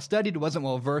wasn't well studied. He wasn't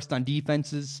well versed on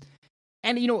defenses.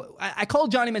 And, I call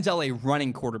Johnny Manziel a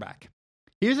running quarterback.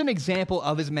 Here's an example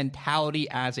of his mentality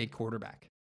as a quarterback.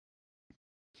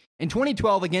 In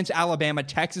 2012, against Alabama,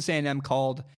 Texas A&M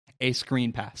called a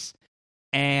screen pass.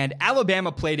 And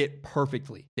Alabama played it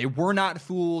perfectly. They were not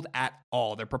fooled at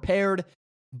all. They're prepared.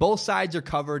 Both sides are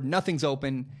covered. Nothing's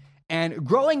open. And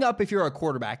growing up, if you're a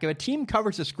quarterback, if a team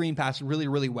covers a screen pass really,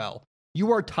 really well,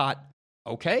 you are taught,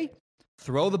 okay,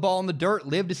 throw the ball in the dirt,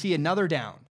 live to see another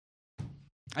down.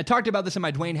 I talked about this in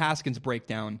my Dwayne Haskins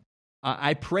breakdown.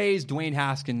 I praised Dwayne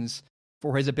Haskins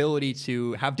for his ability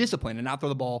to have discipline and not throw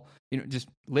the ball, just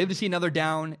live to see another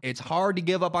down. It's hard to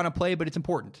give up on a play, but it's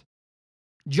important.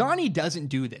 Johnny doesn't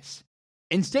do this.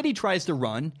 Instead, he tries to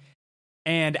run,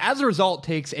 and as a result,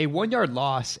 takes a 1-yard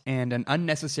loss and an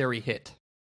unnecessary hit.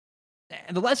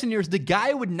 And the lesson here is the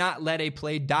guy would not let a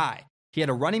play die. He had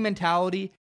a running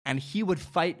mentality, and he would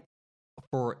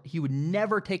he would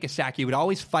never take a sack. He would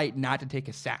always fight not to take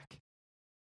a sack.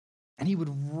 And he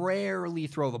would rarely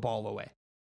throw the ball away.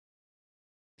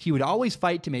 He would always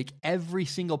fight to make every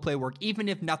single play work, even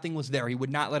if nothing was there. He would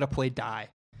not let a play die.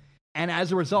 And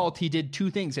as a result, he did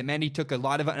two things. It meant he took a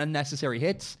lot of unnecessary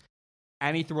hits,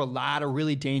 and he threw a lot of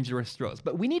really dangerous throws.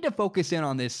 But we need to focus in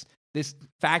on this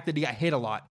fact that he got hit a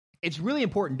lot. It's really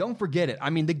important. Don't forget it.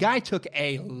 The guy took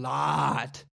a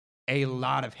lot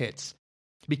of hits.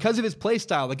 Because of his play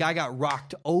style, the guy got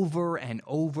rocked over and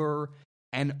over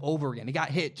and over again. He got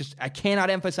hit. I cannot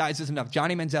emphasize this enough.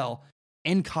 Johnny Manziel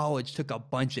in college took a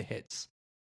bunch of hits.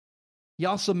 He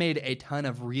also made a ton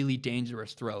of really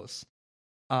dangerous throws.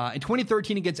 In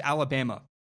 2013 against Alabama,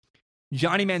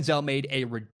 Johnny Manziel made a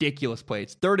ridiculous play.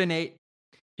 It's 3rd and 8.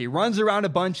 He runs around a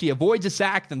bunch, he avoids a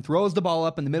sack, then throws the ball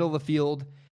up in the middle of the field,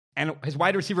 and his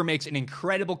wide receiver makes an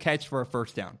incredible catch for a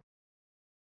first down.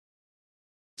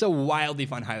 It's a wildly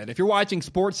fun highlight. If you're watching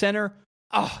SportsCenter,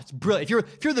 oh, it's brilliant.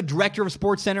 If you're the director of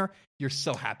SportsCenter, you're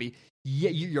so happy.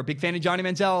 You're a big fan of Johnny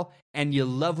Manziel, and you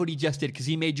love what he just did because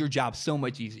he made your job so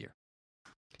much easier.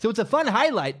 So it's a fun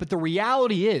highlight, but the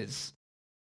reality is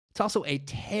it's also a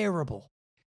terrible,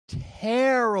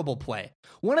 terrible play.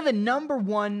 One of the number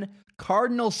one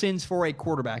cardinal sins for a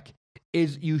quarterback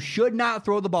is you should not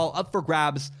throw the ball up for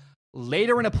grabs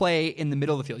later in a play in the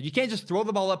middle of the field. You can't just throw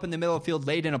the ball up in the middle of the field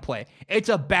late in a play. It's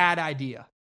a bad idea.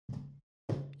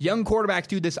 Young quarterbacks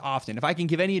do this often. If I can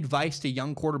give any advice to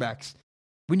young quarterbacks,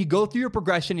 when you go through your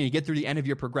progression and you get through the end of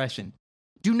your progression,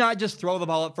 do not just throw the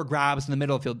ball up for grabs in the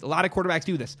middle of the field. A lot of quarterbacks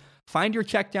do this. Find your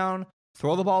check down,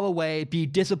 throw the ball away, be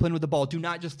disciplined with the ball. Do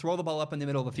not just throw the ball up in the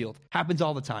middle of the field. Happens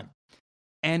all the time.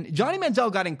 And Johnny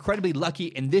Manziel got incredibly lucky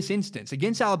in this instance.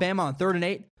 Against Alabama on 3rd and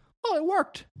 8, oh, it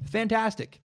worked.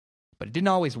 Fantastic. But it didn't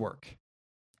always work.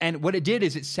 And what it did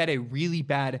is it set a really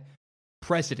bad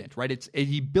precedent, right? It's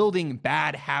building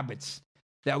bad habits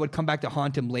that would come back to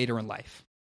haunt him later in life.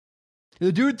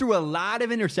 The dude threw a lot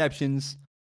of interceptions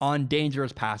on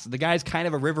dangerous passes. The guy's kind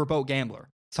of a riverboat gambler.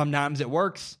 Sometimes it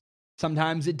works,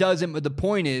 sometimes it doesn't, but the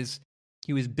point is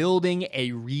he was building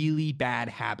a really bad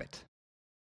habit.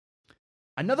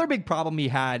 Another big problem he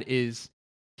had is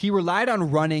he relied on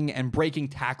running and breaking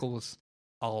tackles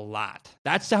a lot.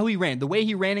 That's how he ran. The way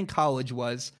he ran in college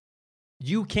was,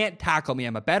 you can't tackle me.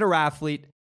 I'm a better athlete,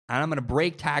 and I'm going to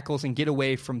break tackles and get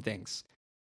away from things.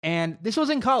 And this was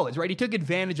in college, right? He took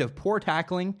advantage of poor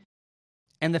tackling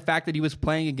and the fact that he was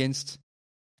playing against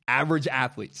average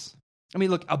athletes. I mean,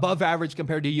 look, above average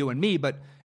compared to you and me, but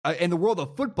in the world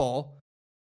of football,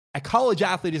 a college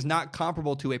athlete is not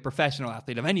comparable to a professional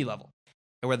athlete of any level.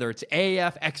 Whether it's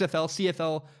AAF, XFL,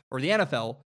 CFL, or the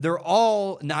NFL, they're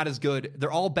all not as good.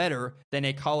 They're all better than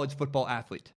a college football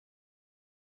athlete.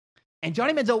 And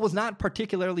Johnny Manziel was not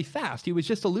particularly fast. He was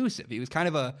just elusive. He was kind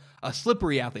of a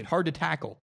slippery athlete, hard to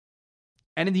tackle.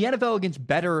 And in the NFL against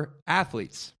better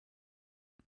athletes,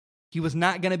 he was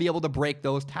not going to be able to break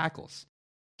those tackles.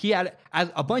 He had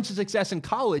a bunch of success in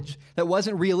college that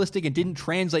wasn't realistic and didn't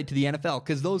translate to the NFL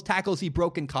because those tackles he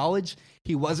broke in college,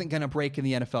 he wasn't going to break in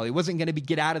the NFL. He wasn't going to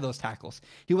get out of those tackles.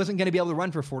 He wasn't going to be able to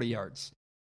run for 40 yards.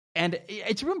 And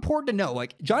it's important to know,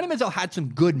 like, Johnny Manziel had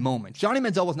some good moments. Johnny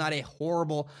Manziel was not a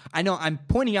horrible, I know I'm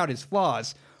pointing out his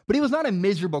flaws, but he was not a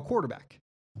miserable quarterback.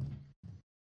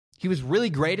 He was really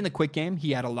great in the quick game.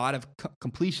 He had a lot of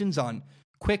completions on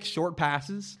quick, short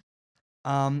passes.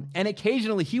 And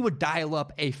occasionally he would dial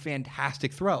up a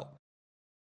fantastic throw.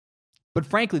 But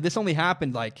frankly, this only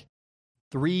happened like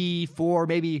 3, 4,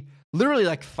 maybe literally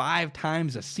like 5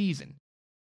 times a season.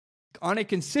 On a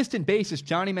consistent basis,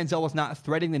 Johnny Manziel was not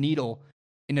threading the needle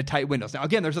in the tight windows. Now,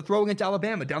 again, there's a throw against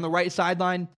Alabama down the right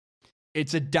sideline.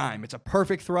 It's a dime. It's a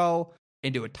perfect throw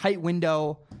into a tight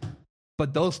window.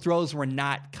 But those throws were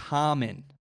not common.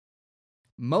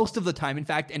 Most of the time, in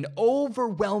fact, an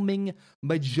overwhelming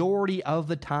majority of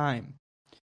the time,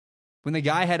 when the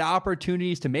guy had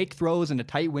opportunities to make throws into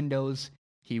tight windows,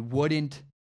 he wouldn't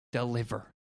deliver.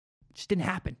 It just didn't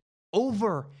happen.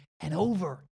 Over and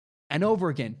over and over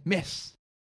again. Miss,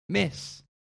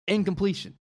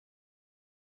 incompletion.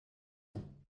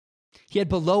 He had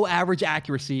below average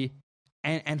accuracy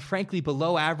and frankly,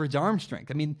 below average arm strength.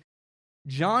 I mean,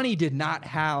 Johnny did not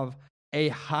have a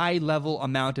high-level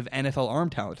amount of NFL arm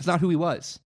talent. It's not who he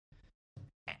was.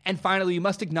 And finally, you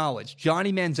must acknowledge,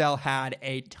 Johnny Manziel had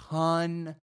a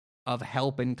ton of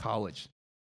help in college.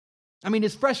 I mean,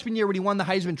 his freshman year when he won the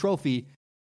Heisman Trophy,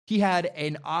 he had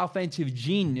an offensive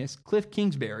genius, Cliff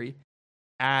Kingsbury,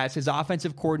 as his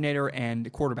offensive coordinator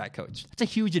and quarterback coach. That's a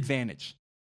huge advantage.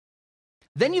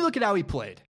 Then you look at how he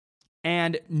played.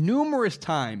 And numerous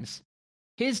times,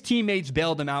 his teammates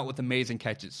bailed him out with amazing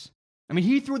catches. I mean,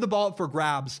 he threw the ball up for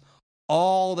grabs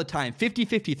all the time.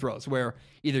 50-50 throws where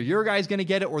either your guy's going to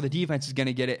get it or the defense is going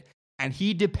to get it. And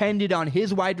he depended on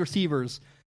his wide receivers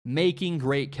making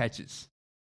great catches.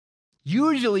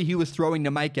 Usually he was throwing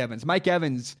to Mike Evans. Mike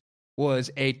Evans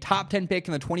was a top 10 pick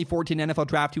in the 2014 NFL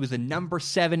draft. He was the number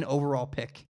 7 overall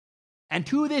pick. And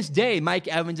to this day, Mike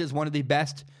Evans is one of the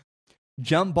best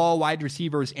jump ball wide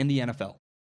receivers in the NFL.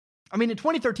 I mean, in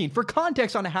 2013, for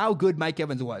context on how good Mike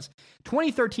Evans was,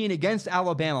 2013 against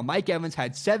Alabama, Mike Evans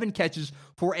had 7 catches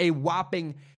for a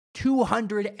whopping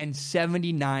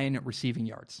 279 receiving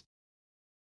yards.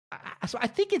 So I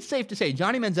think it's safe to say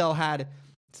Johnny Manziel had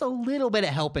just a little bit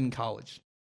of help in college.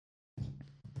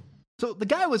 So the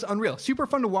guy was unreal. Super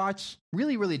fun to watch.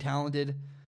 Really, really talented.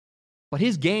 But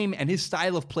his game and his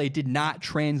style of play did not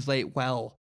translate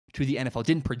well to the NFL. It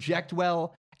didn't project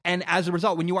well. And as a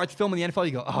result, when you watch film in the NFL,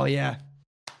 you go, oh yeah,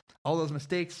 all those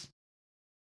mistakes,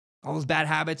 all those bad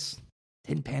habits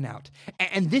didn't pan out.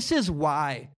 And this is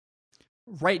why,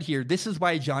 right here, this is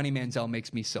why Johnny Manziel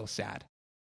makes me so sad.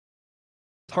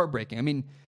 It's heartbreaking. I mean,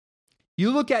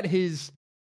 you look at his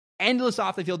endless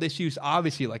off the field issues,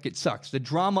 obviously, like it sucks. The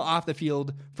drama off the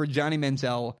field for Johnny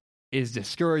Manziel is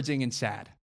discouraging and sad.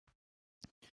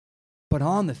 But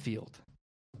on the field,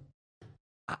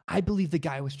 I believe the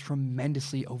guy was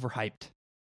tremendously overhyped.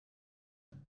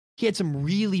 He had some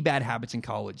really bad habits in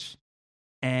college,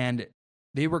 and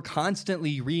they were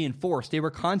constantly reinforced. They were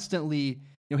constantly,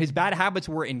 his bad habits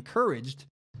were encouraged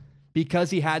because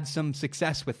he had some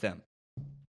success with them.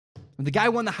 And the guy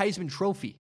won the Heisman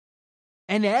Trophy,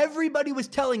 and everybody was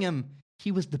telling him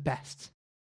he was the best.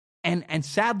 And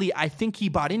sadly, I think he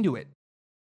bought into it.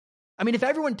 I mean, if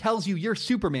everyone tells you you're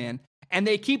Superman, and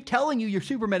they keep telling you you're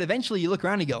Superman, eventually you look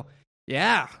around and you go,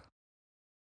 yeah,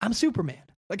 I'm Superman.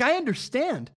 Like, I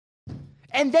understand.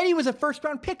 And then he was a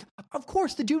first-round pick. Of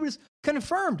course, the dude was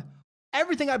confirmed.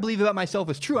 Everything I believe about myself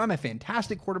is true. I'm a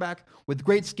fantastic quarterback with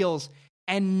great skills.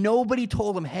 And nobody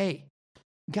told him, hey,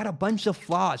 you got a bunch of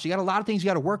flaws. You got a lot of things you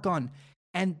got to work on.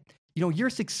 And, your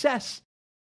success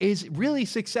is really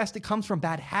success that comes from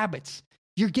bad habits.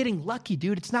 You're getting lucky,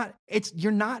 dude.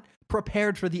 You're not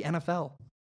prepared for the NFL.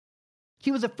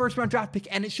 He was a first-round draft pick,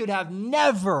 and it should have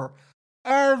never,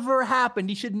 ever happened.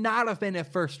 He should not have been a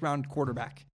first-round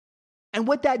quarterback. And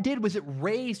what that did was it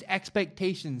raised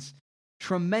expectations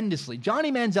tremendously.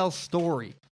 Johnny Manziel's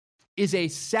story is a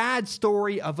sad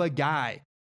story of a guy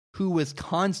who was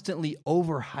constantly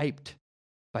overhyped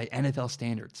by NFL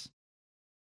standards.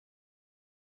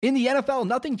 In the NFL,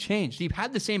 nothing changed. He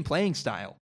had the same playing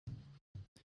style,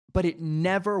 but it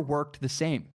never worked the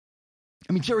same.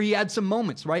 I mean, sure, he had some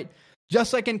moments, right?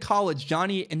 Just like in college,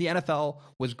 Johnny in the NFL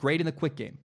was great in the quick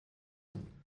game.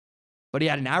 But he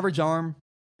had an average arm.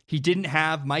 He didn't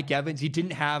have Mike Evans. He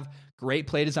didn't have great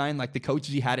play design like the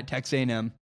coaches he had at Texas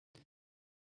A&M.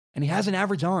 And he has an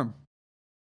average arm.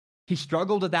 He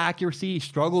struggled with accuracy. He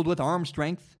struggled with arm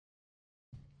strength.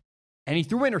 And he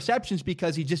threw interceptions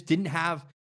because he just didn't have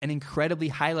an incredibly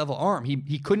high-level arm.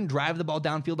 He couldn't drive the ball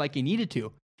downfield like he needed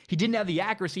to. He didn't have the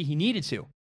accuracy he needed to.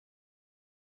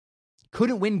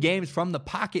 Couldn't win games from the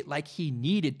pocket like he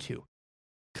needed to.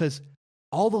 Because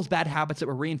all those bad habits that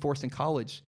were reinforced in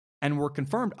college and were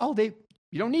confirmed, you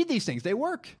don't need these things. They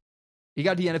work. You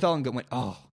got to the NFL and went,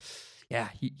 yeah,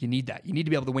 you need that. You need to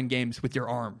be able to win games with your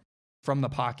arm from the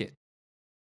pocket.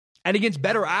 And against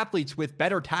better athletes with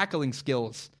better tackling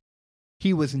skills,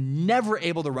 he was never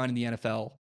able to run in the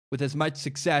NFL with as much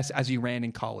success as he ran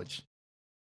in college.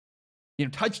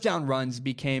 Touchdown runs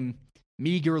became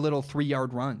meager little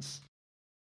 3-yard runs.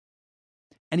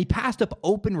 And he passed up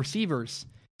open receivers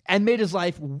and made his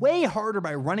life way harder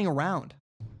by running around.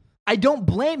 I don't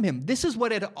blame him. This is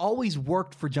what had always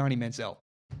worked for Johnny Manziel.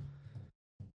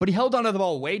 But he held onto the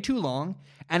ball way too long,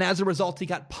 and as a result, he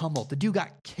got pummeled. The dude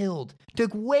got killed.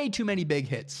 Took way too many big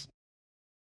hits.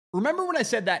 Remember when I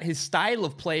said that his style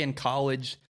of play in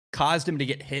college caused him to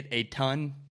get hit a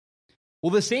ton?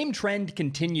 Well, the same trend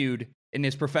continued in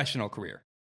his professional career.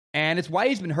 And it's why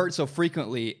he's been hurt so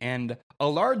frequently, and a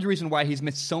large reason why he's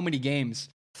missed so many games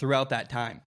throughout that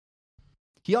time.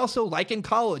 He also, like in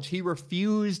college, in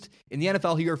the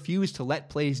NFL, he refused to let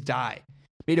plays die.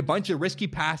 Made a bunch of risky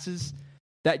passes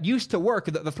that used to work.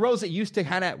 The throws that used to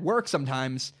kind of work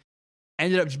sometimes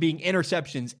ended up just being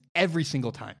interceptions every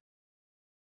single time.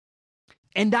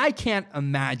 And I can't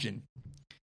imagine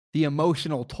the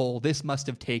emotional toll this must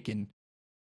have taken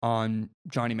on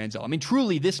Johnny Manziel. I mean,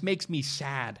 truly, this makes me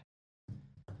sad.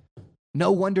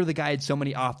 No wonder the guy had so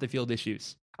many off-the-field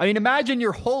issues. I mean, imagine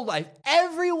your whole life,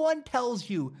 everyone tells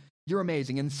you you're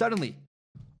amazing, and suddenly,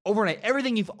 overnight,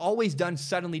 everything you've always done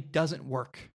suddenly doesn't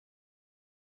work.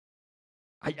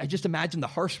 I just imagine the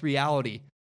harsh reality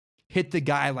hit the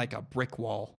guy like a brick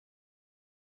wall.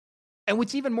 And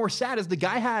what's even more sad is the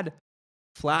guy had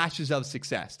flashes of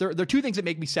success. There are two things that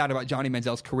make me sad about Johnny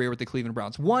Manziel's career with the Cleveland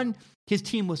Browns. One, his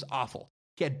team was awful.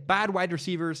 He had bad wide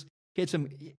receivers. He had some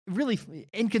really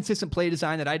inconsistent play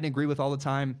design that I didn't agree with all the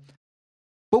time.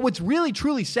 But what's really,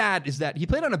 truly sad is that he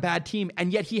played on a bad team,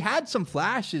 and yet he had some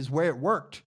flashes where it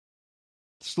worked.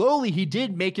 Slowly, he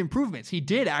did make improvements. He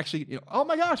did actually, oh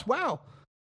my gosh, wow.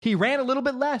 He ran a little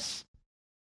bit less.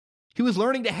 He was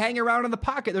learning to hang around in the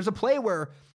pocket. There's a play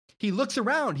where he looks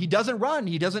around. He doesn't run.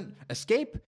 He doesn't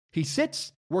escape. He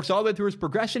sits, works all the way through his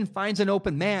progression, finds an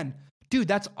open man. Dude,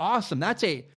 that's awesome. That's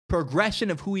a progression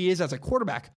of who he is as a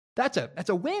quarterback. That's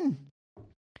a win.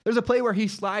 There's a play where he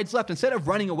slides left. Instead of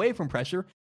running away from pressure,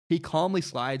 he calmly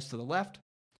slides to the left,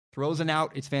 throws an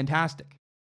out. It's fantastic.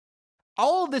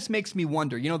 All of this makes me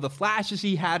wonder, the flashes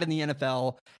he had in the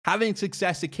NFL, having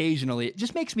success occasionally, it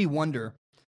just makes me wonder,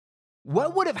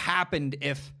 what would have happened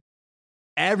if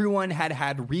everyone had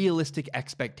had realistic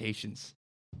expectations?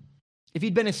 If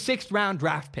he'd been a 6th-round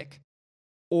draft pick,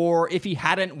 or if he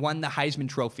hadn't won the Heisman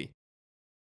Trophy,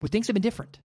 would things have been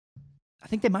different? I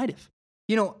think they might have.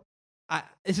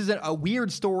 This is a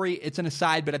weird story. It's an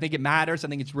aside, but I think it matters. I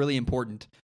think it's really important.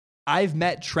 I've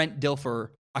met Trent Dilfer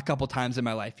a couple times in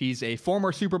my life. He's a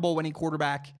former Super Bowl winning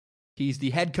quarterback. He's the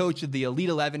head coach of the Elite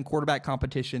 11 quarterback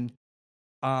competition.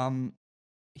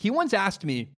 He once asked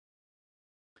me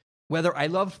whether I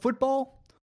loved football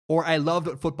or I loved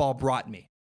what football brought me.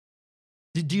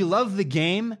 Do you love the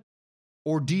game,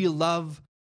 or do you love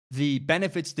the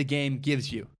benefits the game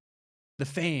gives you? The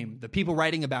fame, the people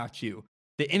writing about you,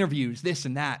 the interviews, this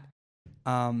and that.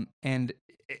 And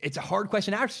it's a hard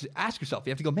question to ask yourself.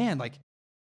 You have to go, man,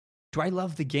 do I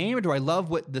love the game, or do I love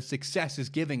what the success is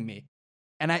giving me?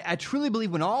 And I truly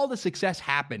believe when all the success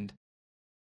happened,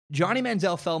 Johnny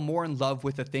Manziel fell more in love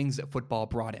with the things that football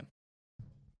brought him.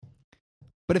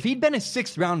 But if he'd been a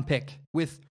 6th-round pick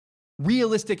with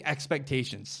realistic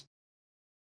expectations,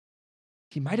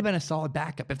 he might have been a solid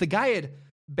backup. If the guy had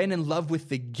been in love with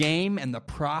the game and the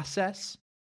process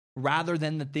rather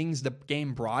than the things the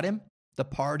game brought him, the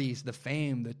parties, the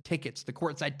fame, the tickets, the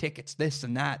courtside tickets, this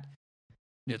and that,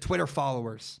 Twitter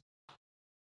followers,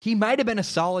 he might have been a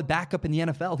solid backup in the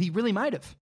NFL. He really might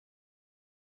have.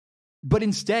 But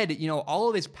instead, all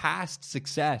of his past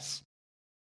success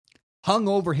hung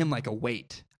over him like a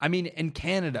weight. I mean, in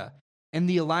Canada, in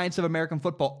the Alliance of American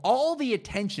Football, all the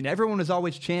attention, everyone was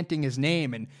always chanting his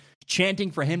name and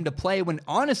chanting for him to play, when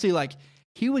honestly,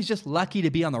 he was just lucky to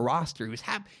be on the roster. He was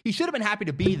happy. He should have been happy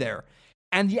to be there.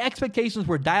 And the expectations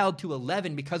were dialed to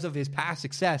 11 because of his past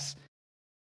success.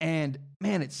 And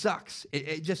man, it sucks.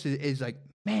 It just is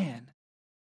man,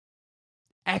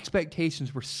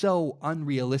 expectations were so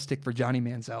unrealistic for Johnny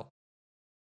Manziel.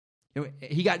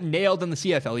 He got nailed in the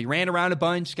CFL. He ran around a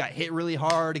bunch, got hit really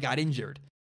hard, got injured.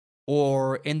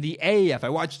 Or in the AAF, I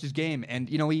watched his game, and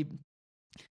he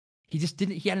just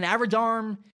didn't. He had an average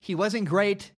arm. He wasn't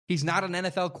great. He's not an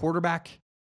NFL quarterback,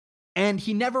 and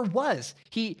he never was.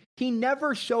 He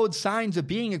never showed signs of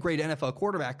being a great NFL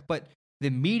quarterback. But the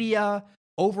media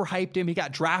overhyped him. He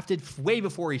got drafted way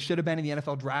before he should have been in the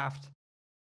NFL draft.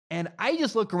 And I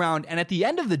just look around, and at the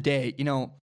end of the day,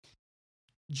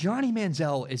 Johnny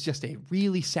Manziel is just a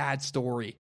really sad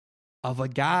story of a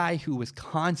guy who was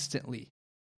constantly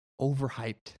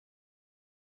overhyped.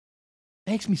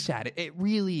 Makes me sad. It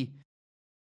really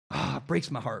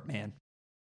breaks my heart, man.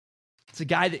 It's a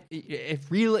guy that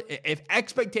if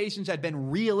expectations had been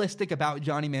realistic about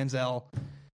Johnny Manziel,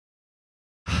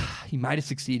 he might have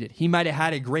succeeded. He might have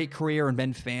had a great career and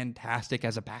been fantastic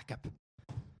as a backup.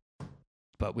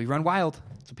 But we run wild.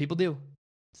 That's what people do.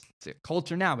 It's a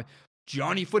culture now.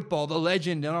 Johnny Football, the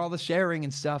legend, and all the sharing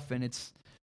and stuff, and it's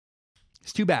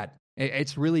too bad.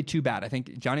 It's really too bad. I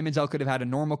think Johnny Manziel could have had a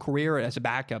normal career as a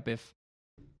backup if,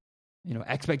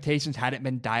 expectations hadn't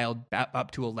been dialed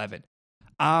up to 11.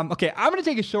 Okay, I'm going to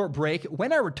take a short break.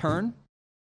 When I return,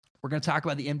 we're going to talk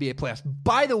about the NBA playoffs.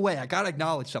 By the way, I got to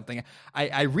acknowledge something.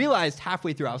 I realized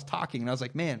halfway through I was talking, and I was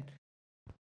like, man,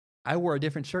 I wore a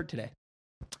different shirt today.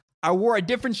 I wore a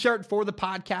different shirt for the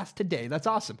podcast today. That's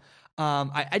awesome.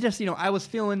 I just, I was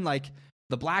feeling like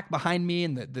the black behind me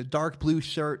and the dark blue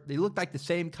shirt, they looked like the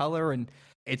same color, and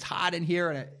it's hot in here.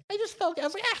 And I just felt, I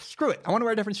was like, screw it. I want to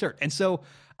wear a different shirt. And so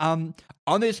on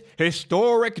this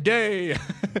historic day,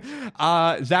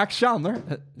 Zach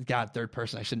Schaumler, God, third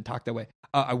person, I shouldn't talk that way.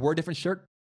 I wore a different shirt,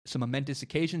 some momentous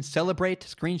occasion, celebrate,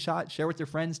 screenshot, share with your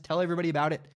friends, tell everybody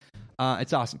about it.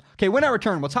 It's awesome. Okay, when I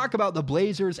return, we'll talk about the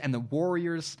Blazers and the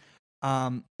Warriors.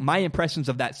 My impressions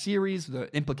of that series,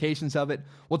 the implications of it.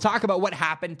 We'll talk about what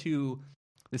happened to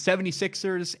the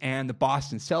 76ers and the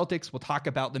Boston Celtics. We'll talk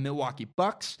about the Milwaukee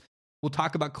Bucks. We'll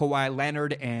talk about Kawhi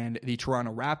Leonard and the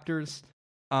Toronto Raptors.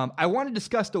 I want to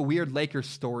discuss the weird Lakers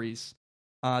stories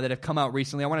that have come out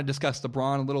recently. I want to discuss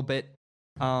LeBron a little bit.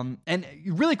 And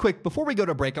really quick, before we go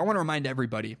to break, I want to remind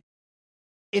everybody,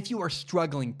 if you are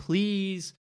struggling,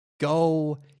 please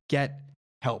go get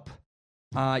help.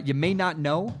 You may not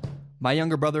know, my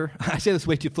younger brother, I say this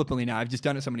way too flippantly now, I've just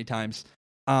done it so many times.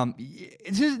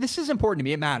 This is important to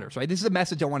me. It matters, right? This is a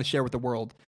message I want to share with the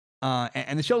world.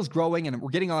 And the show is growing, and we're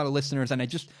getting a lot of listeners, and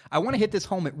I want to hit this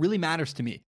home. It really matters to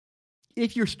me.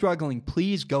 If you're struggling,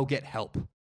 please go get help.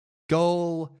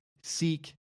 Go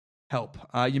seek help.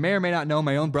 You may or may not know,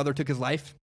 my own brother took his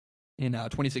life in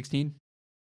 2016.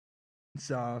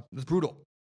 It's brutal.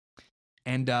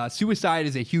 And suicide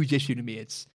is a huge issue to me.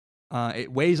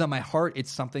 It weighs on my heart.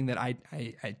 It's something that I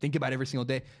think about every single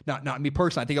day. Not me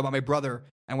personally. I think about my brother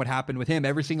and what happened with him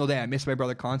every single day. I miss my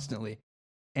brother constantly.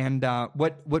 And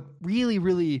what really,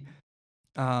 really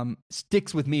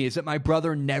sticks with me is that my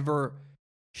brother never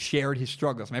shared his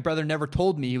struggles. My brother never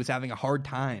told me he was having a hard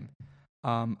time.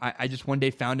 I just one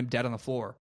day found him dead on the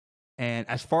floor. And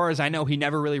as far as I know, he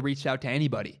never really reached out to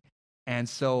anybody. And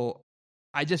so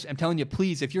I'm telling you,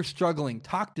 please, if you're struggling,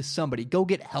 talk to somebody. Go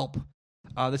get help.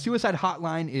 The suicide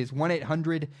hotline is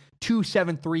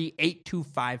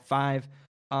 1-800-273-8255.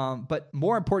 But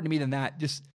more important to me than that,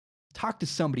 just talk to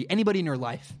somebody, anybody in your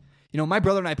life. My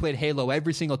brother and I played Halo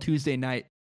every single Tuesday night,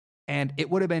 and it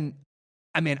would have been,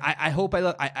 I hope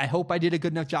I did a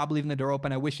good enough job leaving the door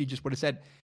open. I wish he just would have said,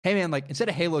 hey man, like, instead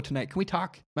of Halo tonight, can we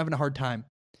talk? I'm having a hard time.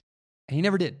 And he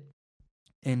never did.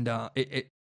 And I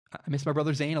miss my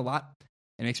brother Zane a lot.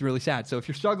 It makes me really sad. So if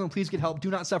you're struggling, please get help. Do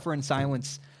not suffer in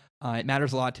silence. It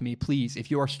matters a lot to me. Please, if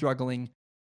you are struggling,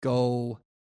 go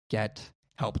get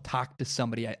help. Talk to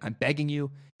somebody. I'm begging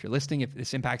you. If you're listening, if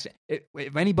this impacts it,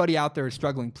 if anybody out there is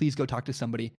struggling, please go talk to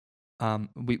somebody.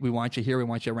 We want you here. We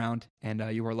want you around, and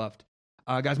you are loved.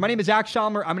 Guys, my name is Zach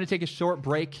Schaumler. I'm going to take a short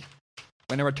break.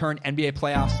 When I return, NBA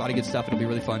playoffs, a lot of good stuff. It'll be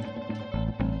really fun.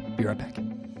 Be right back.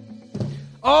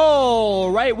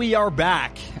 All right, we are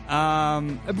back.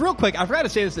 Real quick, I forgot to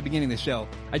say this at the beginning of the show.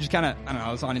 I just kind of,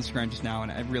 I was on Instagram just now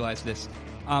and I realized this.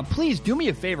 Please do me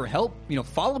a favor,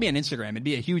 follow me on Instagram. It'd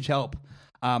be a huge help.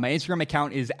 My Instagram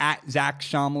account is at Zach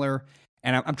Schaumler,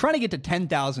 and I'm trying to get to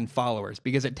 10,000 followers,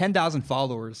 because at 10,000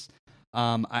 followers,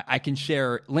 I can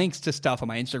share links to stuff on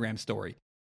my Instagram story.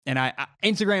 And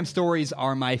Instagram stories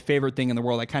are my favorite thing in the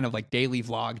world. I kind of like daily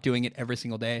vlog, doing it every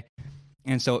single day.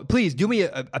 And so please do me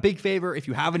a big favor. If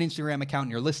you have an Instagram account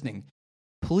and you're listening,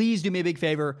 please do me a big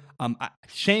favor.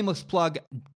 Shameless plug,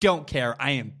 don't care. I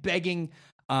am begging.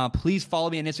 Please follow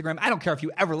me on Instagram. I don't care if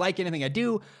you ever like anything I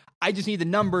do. I just need the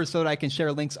numbers so that I can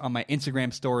share links on my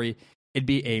Instagram story. It'd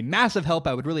be a massive help.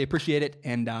 I would really appreciate it.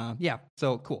 And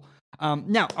so cool.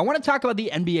 Now, I want to talk about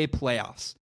the NBA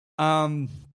playoffs.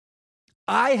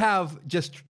 I have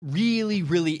just really,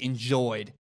 really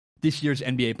enjoyed this year's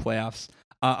NBA playoffs.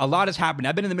 A lot has happened.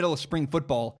 I've been in the middle of spring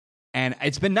football, and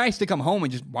it's been nice to come home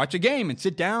and just watch a game and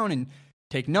sit down and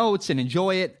take notes and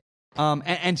enjoy it.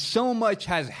 And so much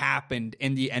has happened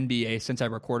in the NBA since I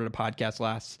recorded a podcast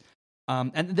last.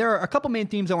 And there are a couple main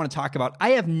themes I want to talk about. I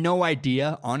have no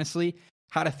idea, honestly,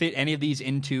 how to fit any of these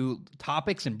into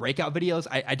topics and breakout videos.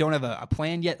 I don't have a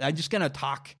plan yet. I'm just going to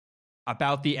talk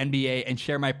about the NBA and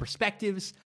share my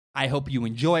perspectives. I hope you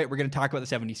enjoy it. We're going to talk about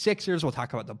the 76ers. We'll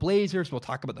talk about the Blazers. We'll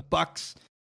talk about the Bucks.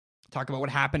 Talk about what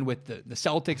happened with the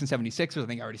Celtics and 76ers. I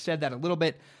think I already said that a little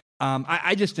bit.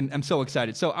 I just am so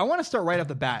excited. So I want to start right off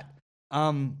the bat.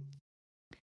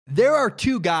 There are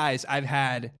two guys I've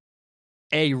had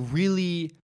a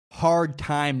really hard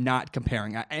time not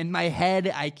comparing. In my head,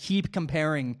 I keep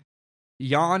comparing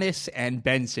Giannis and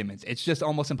Ben Simmons. It's just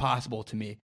almost impossible to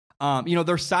me.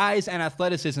 Their size and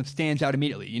athleticism stands out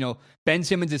immediately. Ben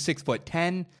Simmons is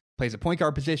 6'10", plays a point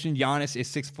guard position. Giannis is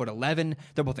 6'11".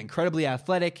 They're both incredibly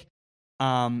athletic.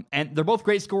 And they're both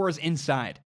great scorers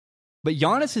inside. But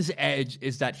Giannis's edge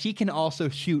is that he can also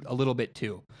shoot a little bit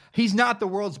too. He's not the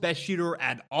world's best shooter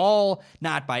at all,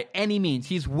 not by any means.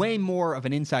 He's way more of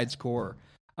an inside scorer.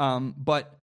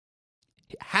 But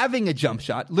having a jump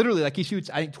shot, literally, like, he shoots,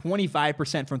 I think,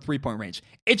 25% from three-point range.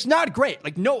 It's not great.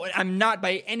 Like, no, I'm not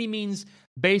by any means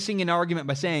basing an argument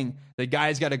by saying the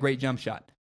guy's got a great jump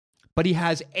shot. But he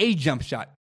has a jump shot.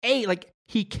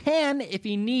 He can, if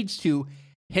he needs to,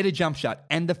 hit a jump shot.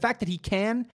 And the fact that he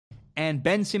can and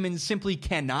Ben Simmons simply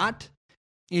cannot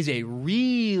is a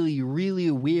really,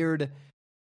 really weird,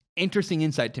 interesting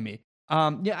insight to me.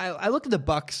 I look at the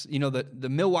Bucks, the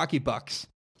Milwaukee Bucks.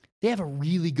 They have a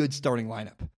really good starting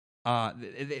lineup.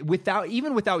 Without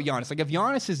Giannis. Like, if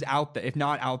Giannis is out there, if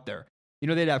not out there,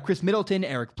 they'd have Chris Middleton,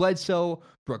 Eric Bledsoe,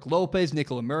 Brook Lopez,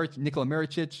 Nikola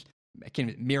Mirotic,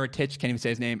 can't even say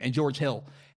his name, and George Hill.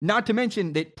 Not to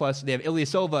mention that, plus they have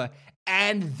Ilyasova,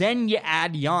 and then you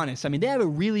add Giannis. I mean, they have a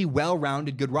really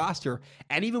well-rounded, good roster.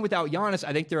 And even without Giannis,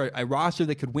 I think they're a roster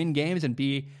that could win games and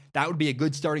that would be a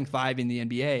good starting five in the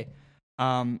NBA.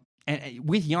 And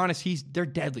with Giannis, they're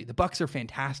deadly. The Bucks are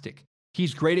fantastic.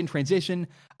 He's great in transition.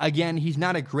 Again, he's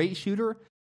not a great shooter,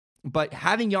 but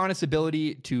having Giannis'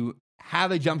 ability to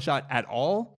have a jump shot at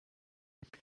all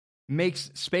makes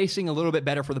spacing a little bit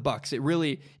better for the Bucks. It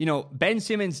really, Ben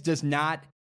Simmons does not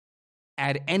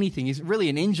add anything. He's really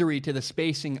an injury to the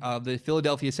spacing of the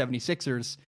Philadelphia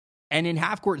 76ers. And in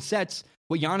half-court sets,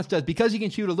 what Giannis does, because he can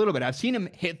shoot a little bit. I've seen him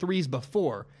hit threes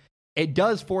before. It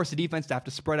does force the defense to have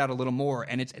to spread out a little more,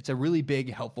 and it's a really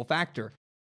big, helpful factor.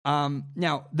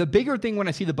 Now, the bigger thing when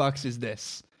I see the Bucks is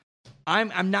this.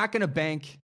 I'm not going to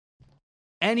bank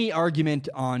any argument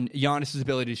on Giannis'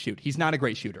 ability to shoot. He's not a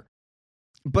great shooter.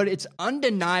 But it's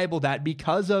undeniable that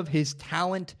because of his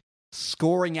talent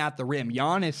scoring at the rim,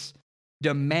 Giannis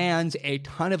demands a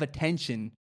ton of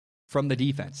attention from the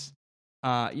defense.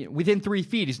 Within 3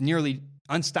 feet, he's nearly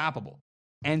unstoppable.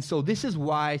 And so this is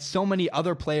why so many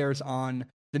other players on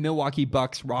the Milwaukee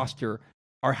Bucks roster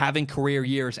are having career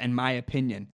years, in my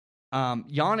opinion.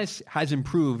 Giannis has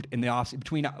improved in the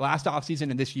between last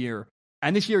offseason and this year.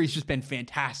 And this year he's just been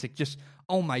fantastic. Just,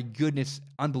 oh my goodness,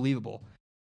 unbelievable.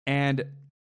 And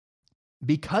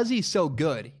because he's so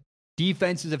good,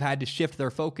 defenses have had to shift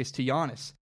their focus to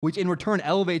Giannis, which in return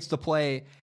elevates the play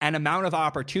and amount of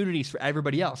opportunities for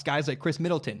everybody else. Guys like Chris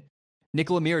Middleton,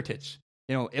 Nikola Mirotic,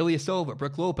 Ilyasova,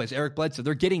 Brook Lopez, Eric Bledsoe.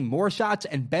 They're getting more shots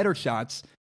and better shots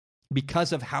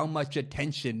because of how much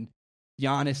attention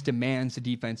Giannis demands the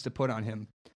defense to put on him.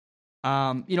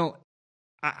 I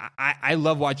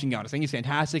love watching Giannis. I think he's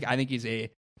fantastic. I think he's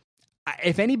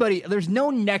if anybody, there's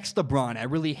no next LeBron. I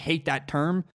really hate that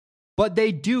term, but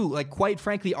they do, quite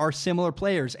frankly, are similar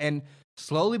players. And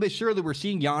slowly but surely, we're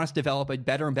seeing Giannis develop a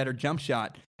better and better jump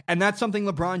shot. And that's something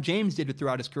LeBron James did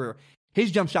throughout his career.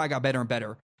 His jump shot got better and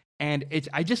better. And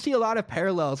I just see a lot of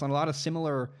parallels on a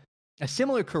similar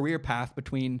career path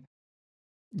between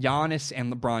Giannis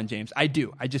and LeBron James. I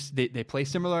do. They play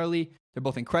similarly. They're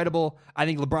both incredible. I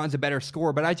think LeBron's a better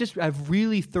scorer, but I've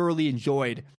really thoroughly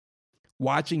enjoyed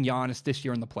watching Giannis this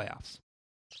year in the playoffs.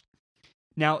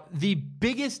 Now, the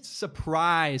biggest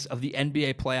surprise of the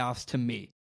NBA playoffs to me,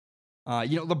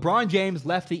 LeBron James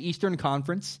left the Eastern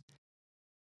Conference,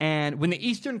 and when the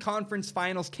Eastern Conference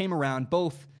Finals came around,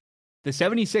 both the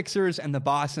 76ers and the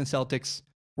Boston Celtics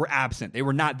were absent. They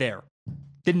were not there.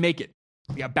 Didn't make it.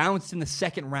 We got bounced in the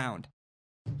second round.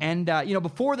 And,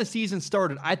 before the season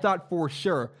started, I thought for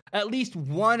sure at least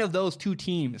one of those two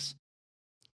teams,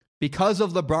 because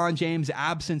of LeBron James'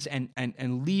 absence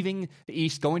and leaving the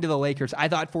East, going to the Lakers, I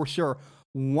thought for sure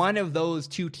one of those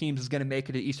two teams is going to make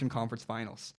it to the Eastern Conference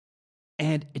Finals.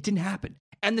 And it didn't happen.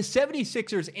 And the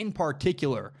 76ers in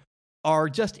particular are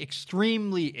just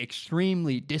extremely,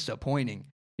 extremely disappointing.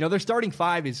 Their starting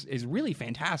five is really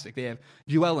fantastic. They have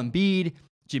Joel Embiid,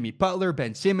 Jimmy Butler,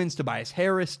 Ben Simmons, Tobias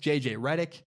Harris, JJ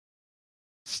Redick.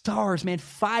 Stars, man,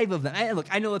 5 of them. Look,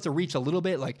 I know that's a reach a little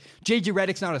bit. JJ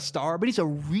Redick's not a star, but he's a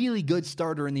really good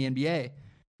starter in the NBA.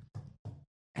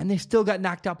 And they still got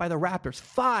knocked out by the Raptors.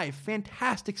 5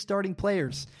 fantastic starting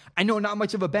players. I know not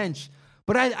much of a bench,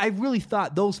 but I really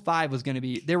thought those 5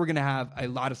 they were going to have a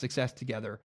lot of success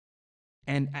together.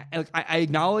 And I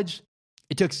acknowledge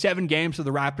it took 7 games for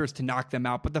the Raptors to knock them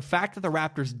out, but the fact that the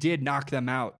Raptors did knock them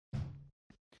out,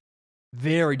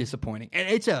 very disappointing. And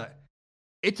it's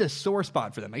a sore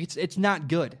spot for them. It's not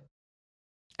good.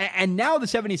 And now the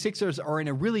 76ers are in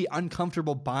a really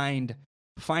uncomfortable bind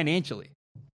financially.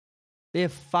 They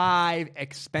have 5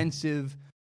 expensive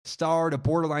star to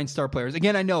borderline star players.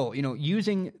 Again, I know,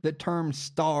 using the term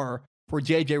star for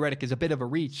JJ Redick is a bit of a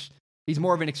reach. He's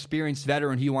more of an experienced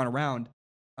veteran who you want around.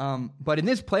 But in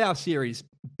this playoff series,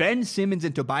 Ben Simmons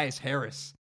and Tobias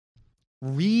Harris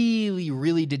really,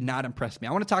 really did not impress me.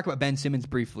 I want to talk about Ben Simmons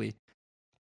briefly.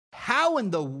 How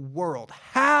in the world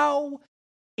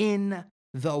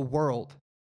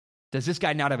does this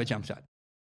guy not have a jump shot?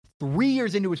 3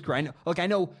 years into his career. I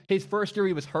know his first year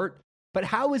he was hurt, but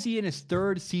how is he in his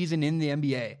 3rd season in the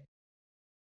NBA?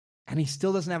 And he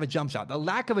still doesn't have a jump shot. The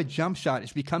lack of a jump shot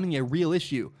is becoming a real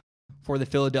issue for the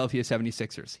Philadelphia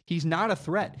 76ers. He's not a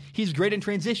threat. He's great in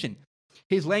transition.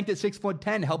 His length at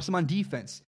 6'10" helps him on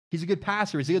defense. He's a good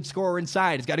passer. He's a good scorer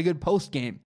inside. He's got a good post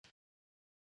game.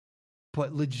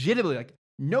 But legitimately,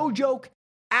 no joke,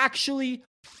 actually,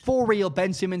 for real,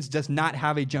 Ben Simmons does not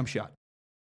have a jump shot.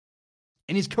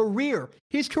 In his career,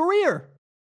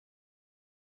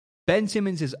 Ben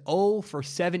Simmons is 0 for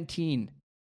 17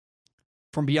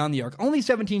 from beyond the arc. Only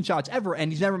 17 shots ever, and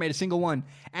he's never made a single one.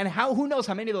 And who knows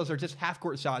how many of those are just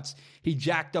half-court shots he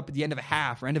jacked up at the end of a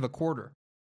half or end of a quarter.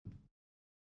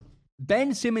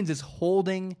 Ben Simmons is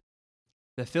holding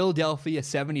the Philadelphia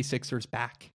 76ers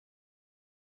back.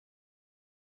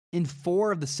 In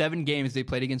 4 of the 7 games they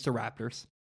played against the Raptors,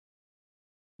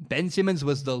 Ben Simmons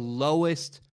was the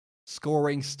lowest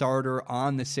scoring starter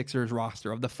on the Sixers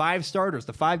roster. Of the 5 starters,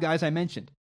 the 5 guys I mentioned,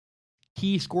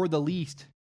 he scored the least.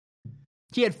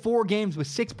 He had 4 games with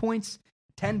 6 points,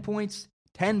 10 points,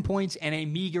 10 points, and a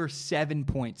meager 7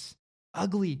 points.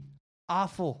 Ugly,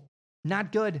 awful,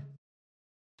 not good.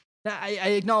 Now, I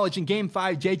acknowledge in Game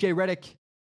 5, J.J. Redick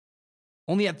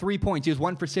only had 3 points. He was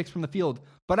 1 for 6 from the field.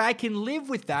 But I can live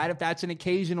with that if that's an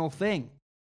occasional thing.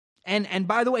 And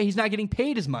by the way, he's not getting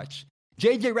paid as much.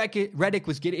 J.J.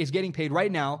 Redick is getting paid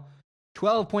right now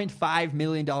 $12.5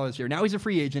 million a year. Now he's a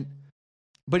free agent,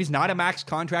 but he's not a max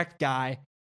contract guy.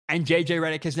 And J.J.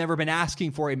 Redick has never been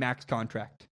asking for a max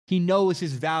contract. He knows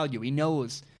his value. He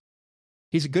knows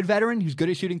he's a good veteran who's good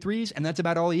at shooting threes, and that's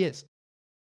about all he is.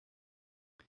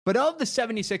 But of the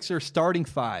 76ers starting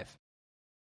five,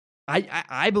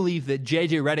 I believe that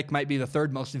J.J. Redick might be the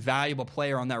third most valuable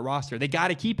player on that roster. They got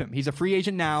to keep him. He's a free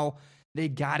agent now. They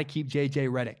got to keep J.J.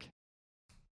 Redick.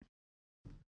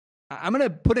 I'm going to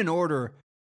put in order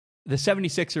the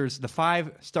 76ers, the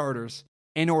 5 starters,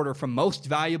 in order from most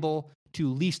valuable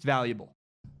to least valuable.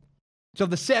 So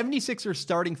the 76ers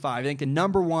starting 5, I think the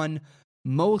number one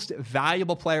most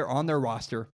valuable player on their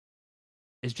roster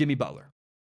is Jimmy Butler.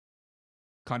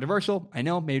 Controversial, I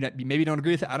know. Maybe you don't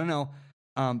agree with it. I don't know.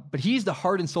 But he's the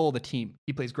heart and soul of the team.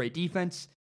 He plays great defense.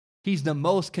 He's the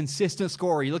most consistent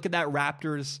scorer. You look at that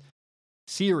Raptors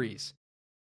series.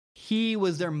 He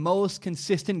was their most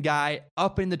consistent guy,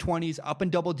 up in the 20s, up in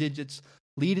double digits,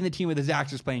 leading the team with his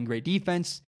actions, playing great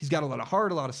defense. He's got a lot of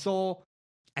heart, a lot of soul,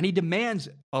 and he demands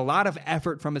a lot of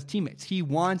effort from his teammates. He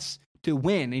wants to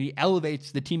win, and he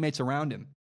elevates the teammates around him.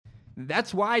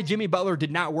 That's why Jimmy Butler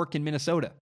did not work in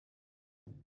Minnesota.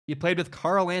 He played with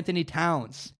Karl Anthony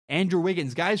Towns, Andrew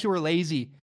Wiggins, guys who are lazy,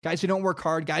 guys who don't work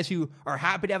hard, guys who are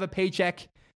happy to have a paycheck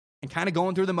and kind of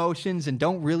going through the motions and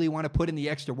don't really want to put in the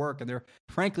extra work. And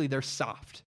they're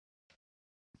soft.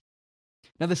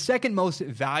 Now, the second most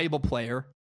valuable player,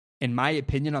 in my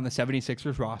opinion, on the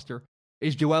 76ers roster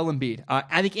is Joel Embiid.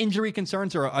 I think injury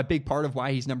concerns are a big part of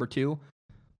why he's number 2,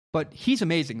 but he's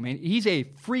amazing, man. He's a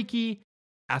freaky,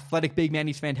 athletic big man.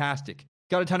 He's fantastic.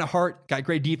 Got a ton of heart, got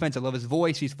great defense. I love his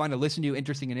voice. He's fun to listen to,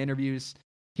 interesting in interviews.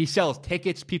 He sells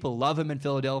tickets. People love him in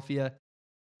Philadelphia.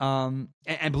 And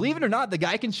believe it or not, the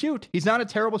guy can shoot. He's not a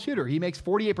terrible shooter. He makes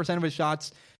 48% of his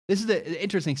shots. This is the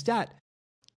interesting stat.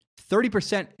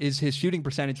 30% is his shooting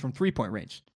percentage from three-point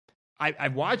range.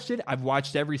 I've watched it. I've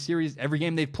watched every series, every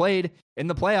game they've played in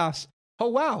the playoffs. Oh,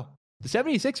 wow. The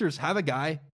 76ers have a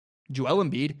guy, Joel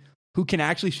Embiid, who can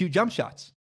actually shoot jump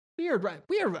shots. Weird, right?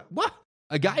 Weird. What?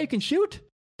 A guy who can shoot?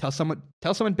 Tell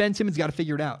someone Ben Simmons got to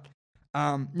figure it out.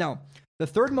 No, the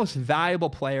third most valuable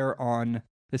player on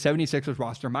the 76ers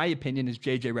roster, in my opinion, is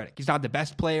J.J. Redick. He's not the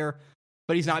best player,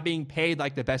 but he's not being paid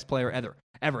like the best player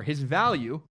ever. His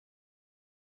value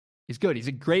is good. He's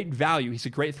a great value. He's a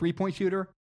great three-point shooter,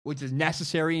 which is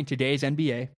necessary in today's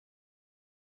NBA.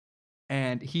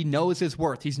 And he knows his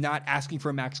worth. He's not asking for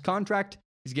a max contract.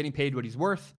 He's getting paid what he's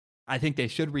worth. I think they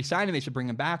should re-sign him. They should bring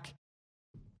him back.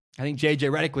 I think J.J.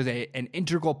 Redick was an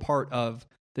integral part of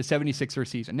the 76ers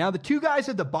season. Now, the two guys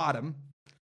at the bottom,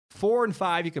 4 and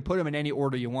 5, you could put them in any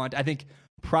order you want. I think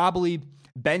probably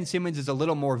Ben Simmons is a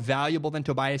little more valuable than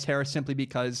Tobias Harris simply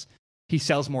because he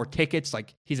sells more tickets.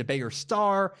 Like, he's a bigger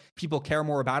star. People care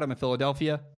more about him in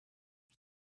Philadelphia.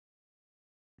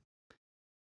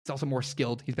 He's also more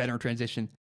skilled. He's better in transition.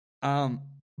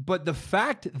 But the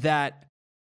fact that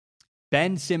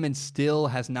Ben Simmons still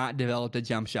has not developed a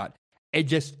jump shot, it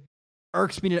just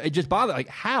irks me. It just bothers. Like,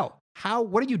 how?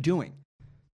 What are you doing?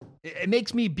 It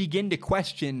makes me begin to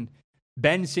question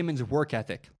Ben Simmons' work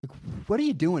ethic. Like, what are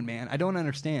you doing, man? I don't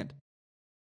understand.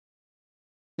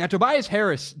 Now, Tobias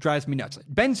Harris drives me nuts.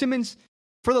 Ben Simmons,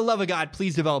 for the love of God,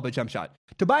 please develop a jump shot.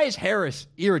 Tobias Harris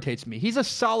irritates me. He's a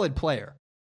solid player.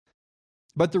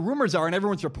 But the rumors are, and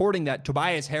everyone's reporting, that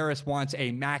Tobias Harris wants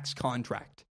a max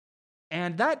contract.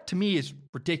 And that, to me, is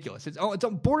ridiculous. It's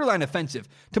borderline offensive.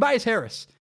 Tobias Harris,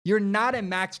 you're not a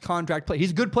max contract player.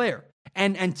 He's a good player.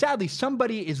 And sadly,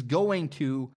 somebody is going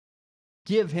to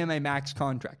give him a max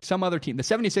contract. Some other team. The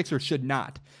 76ers should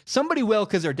not. Somebody will,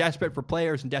 because they're desperate for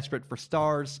players and desperate for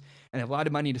stars and have a lot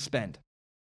of money to spend.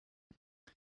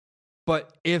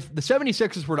 But if the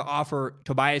 76ers were to offer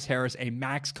Tobias Harris a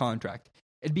max contract,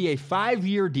 it'd be a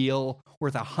 5-year deal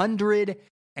worth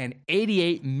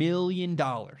 $188 million.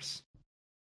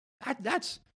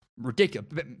 That's ridiculous.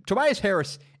 Tobias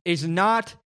Harris is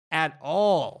not at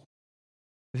all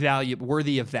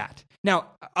worthy of that.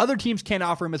 Now, other teams can't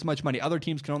offer him as much money. Other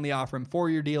teams can only offer him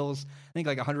 4-year deals, I think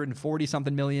like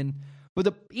 140-something million.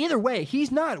 But either way,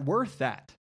 he's not worth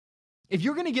that. If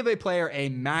you're going to give a player a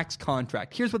max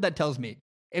contract, here's what that tells me.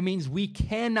 It means we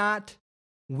cannot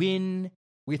win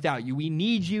without you. We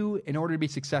need you in order to be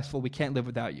successful. We can't live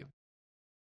without you.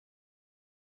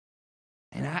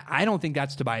 And I don't think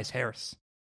that's Tobias Harris.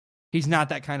 He's not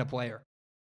that kind of player.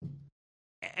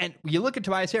 And you look at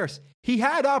Tobias Harris, he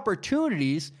had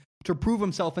opportunities to prove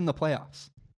himself in the playoffs.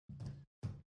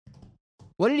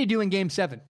 What did he do in Game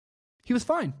 7? He was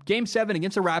fine. Game 7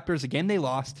 against the Raptors, a game they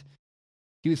lost.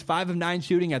 He was 5 of 9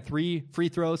 shooting, had 3 free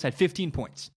throws, had 15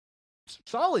 points.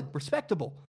 Solid,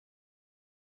 respectable.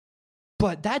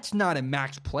 But that's not a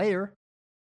max player.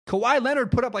 Kawhi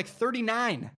Leonard put up like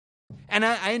 39. And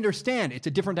I understand it's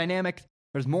a different dynamic.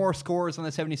 There's more scores on the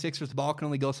 76ers. The ball can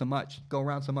only go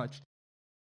around so much.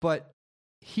 But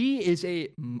he is a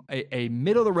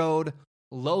middle-of-the-road,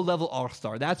 low-level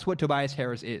all-star. That's what Tobias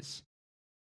Harris is.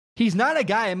 He's not a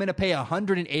guy I'm going to pay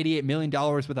 $188 million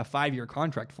with a 5-year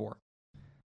contract for.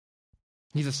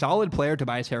 He's a solid player,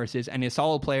 Tobias Harris is, and a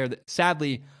solid player that,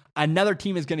 sadly, another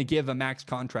team is going to give a max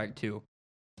contract to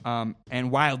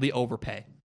and wildly overpay.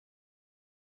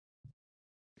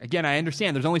 Again, I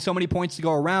understand there's only so many points to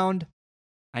go around.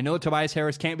 I know Tobias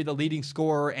Harris can't be the leading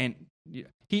scorer, and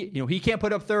he can't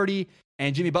put up 30,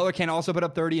 and Jimmy Butler can't also put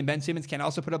up 30, and Ben Simmons can't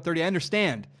also put up 30. I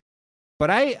understand. But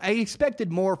I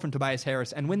expected more from Tobias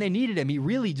Harris, and when they needed him, he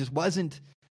really just wasn't.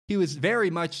 He was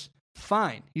very much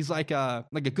fine. He's like a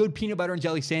good peanut butter and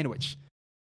jelly sandwich.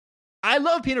 I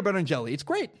love peanut butter and jelly. It's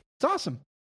great. It's awesome.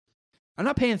 I'm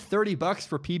not paying $30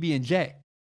 for PB&J.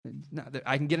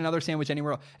 I can get another sandwich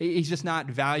anywhere else. He's just not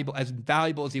valuable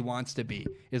as he wants to be,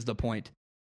 is the point.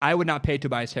 I would not pay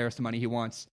Tobias Harris the money he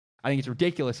wants. I think it's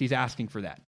ridiculous he's asking for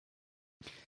that.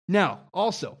 Now,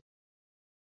 also,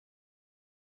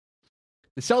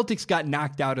 the Celtics got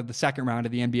knocked out of the second round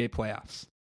of the NBA playoffs.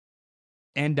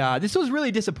 And this was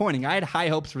really disappointing. I had high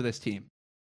hopes for this team.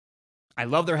 I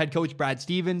love their head coach, Brad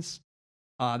Stevens.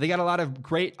 They got a lot of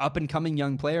great up-and-coming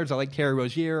young players. I like Terry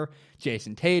Rozier,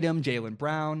 Jason Tatum, Jaylen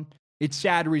Brown. It's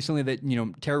sad recently that,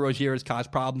 Terry Rozier has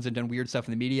caused problems and done weird stuff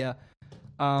in the media.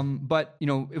 But,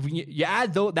 if you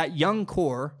add that young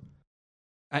core,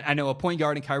 I know a point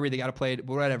guard and Kyrie, they got to play it,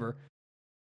 whatever.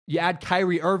 You add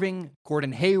Kyrie Irving,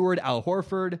 Gordon Hayward, Al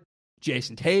Horford,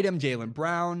 Jason Tatum, Jaylen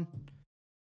Brown.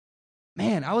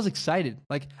 Man, I was excited.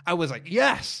 I was like,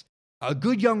 yes, a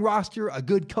good young roster, a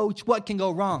good coach. What can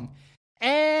go wrong?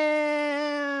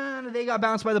 And they got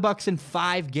bounced by the Bucks in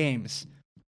 5 games.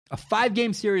 A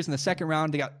 5-game series in the second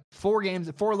round. They got 4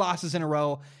 losses in a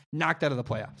row, knocked out of the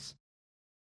playoffs.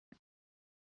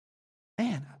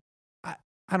 Man,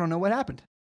 I don't know what happened.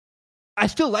 I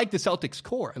still like the Celtics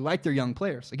core. I like their young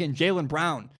players. Again, Jaylen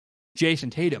Brown, Jason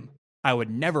Tatum. I would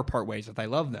never part ways with. I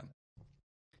love them.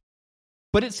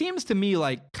 But it seems to me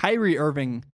like Kyrie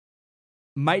Irving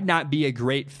might not be a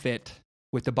great fit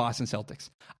with the Boston Celtics.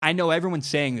 I know everyone's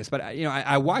saying this, but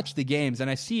I watch the games and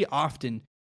I see often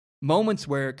moments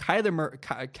where Kyrie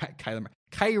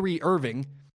Irving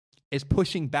is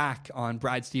pushing back on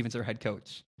Brad Stevens, their head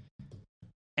coach.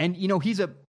 And,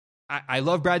 I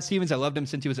love Brad Stevens. I loved him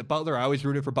since he was at Butler. I always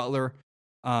rooted for Butler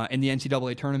in the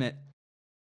NCAA tournament.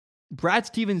 Brad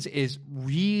Stevens is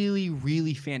really,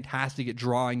 really fantastic at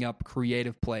drawing up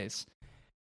creative plays.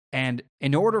 And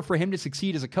in order for him to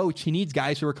succeed as a coach, he needs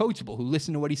guys who are coachable, who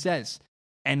listen to what he says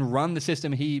and run the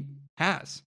system he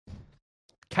has.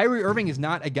 Kyrie Irving is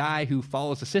not a guy who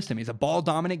follows the system. He's a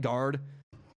ball-dominant guard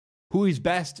who is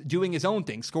best doing his own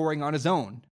thing, scoring on his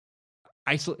own.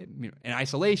 In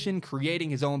isolation, creating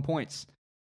his own points.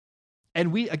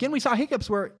 And we saw hiccups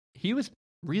where he was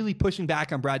really pushing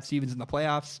back on Brad Stevens in the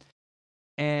playoffs.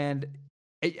 And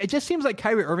it just seems like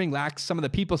Kyrie Irving lacks some of the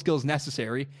people skills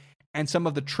necessary and some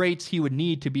of the traits he would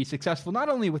need to be successful, not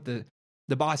only with the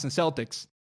Boston Celtics,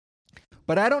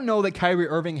 but I don't know that Kyrie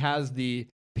Irving has the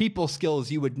people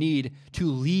skills you would need to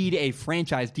lead a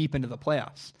franchise deep into the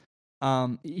playoffs.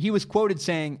 He was quoted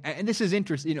saying, and this is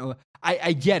interesting,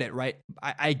 I get it, right?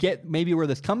 I get maybe where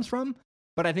this comes from,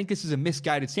 but I think this is a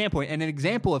misguided standpoint. And an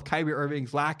example of Kyrie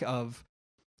Irving's lack of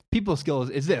people skills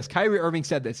is this. Kyrie Irving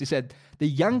said this. He said, the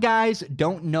young guys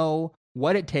don't know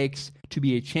what it takes to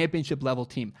be a championship level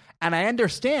team. And I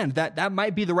understand that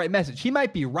might be the right message. He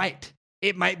might be right.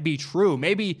 It might be true.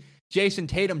 Maybe Jason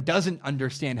Tatum doesn't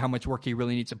understand how much work he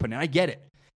really needs to put in. I get it.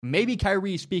 Maybe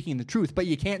Kyrie is speaking the truth, but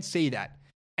you can't say that.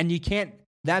 And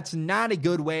that's not a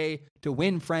good way to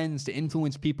win friends, to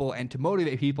influence people, and to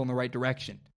motivate people in the right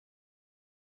direction.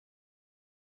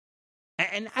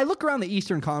 And I look around the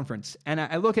Eastern Conference, and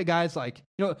I look at guys like,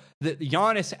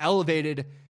 Giannis elevated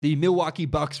the Milwaukee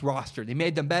Bucks roster. They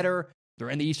made them better.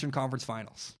 They're in the Eastern Conference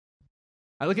Finals.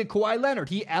 I look at Kawhi Leonard.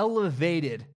 He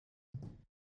elevated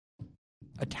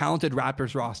a talented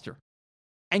Raptors roster.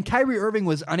 And Kyrie Irving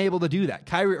was unable to do that.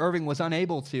 Kyrie Irving was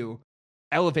unable to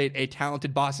elevate a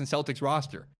talented Boston Celtics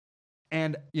roster.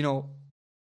 And,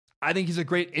 I think he's a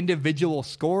great individual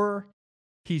scorer.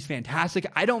 He's fantastic.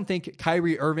 I don't think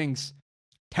Kyrie Irving's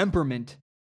temperament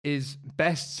is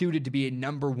best suited to be a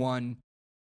number one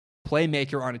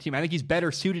playmaker on a team. I think he's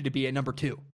better suited to be a number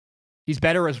 2. He's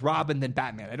better as Robin than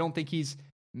Batman. I don't think he's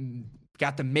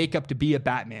got the makeup to be a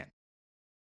Batman.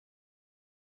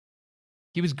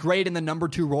 He was great in the number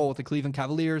 2 role with the Cleveland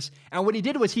Cavaliers. And what he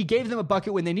did was he gave them a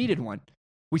bucket when they needed one.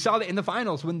 We saw that in the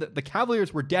finals when the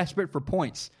Cavaliers were desperate for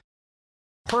points.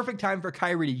 Perfect time for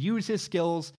Kyrie to use his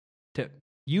skills, to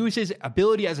use his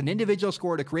ability as an individual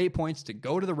scorer to create points, to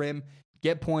go to the rim,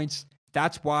 get points.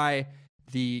 That's why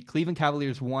the Cleveland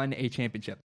Cavaliers won a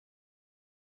championship.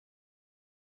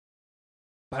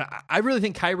 But I really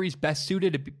think Kyrie's best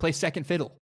suited to play second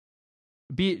fiddle.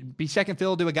 Be second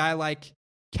fiddle to a guy like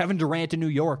Kevin Durant in New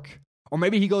York. Or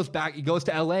maybe he goes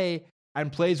to LA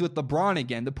and plays with LeBron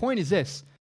again. The point is this.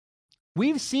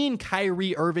 We've seen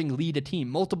Kyrie Irving lead a team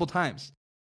multiple times.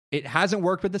 It hasn't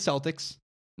worked with the Celtics.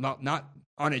 Not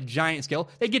on a giant scale.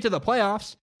 They get to the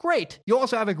playoffs. Great. You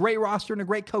also have a great roster and a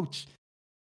great coach.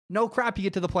 No crap, you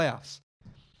get to the playoffs.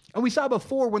 And we saw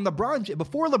before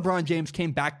LeBron James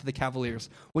came back to the Cavaliers,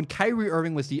 when Kyrie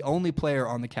Irving was the only player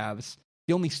on the Cavs,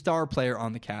 the only star player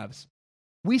on the Cavs.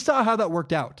 We saw how that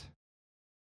worked out.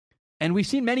 And we've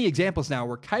seen many examples now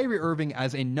where Kyrie Irving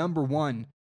as a number 1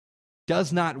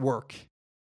 does not work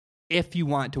if you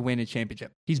want to win a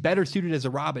championship. He's better suited as a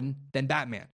Robin than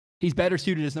Batman. He's better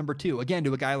suited as number 2, again,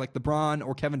 to a guy like LeBron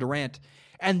or Kevin Durant.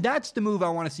 And that's the move I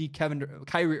want to see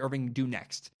Kyrie Irving do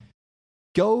next.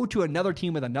 Go to another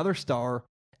team with another star,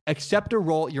 accept a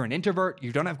role. You're an introvert.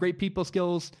 You don't have great people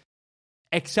skills.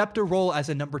 Accept a role as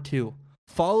a number 2.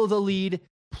 Follow the lead,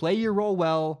 play your role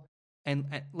well, and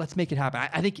let's make it happen.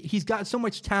 I think he's got so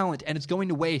much talent, and it's going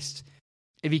to waste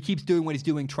if he keeps doing what he's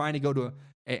doing, trying to go to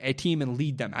a team and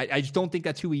lead them. I just don't think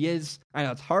that's who he is. I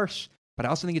know it's harsh, but I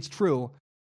also think it's true.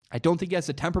 I don't think he has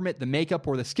the temperament, the makeup,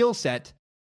 or the skill set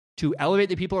to elevate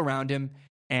the people around him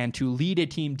and to lead a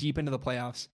team deep into the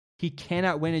playoffs. He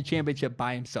cannot win a championship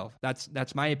by himself.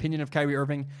 That's my opinion of Kyrie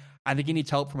Irving. I think he needs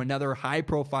help from another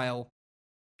high-profile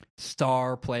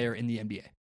star player in the NBA.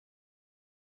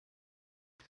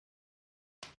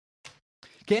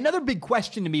 Okay, another big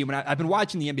question to me when I've been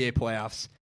watching the NBA playoffs,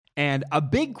 and a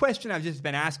big question I've just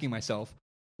been asking myself,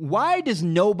 why does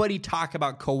nobody talk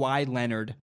about Kawhi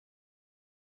Leonard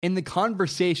in the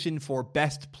conversation for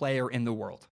best player in the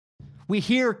world? We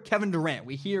hear Kevin Durant,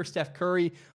 we hear Steph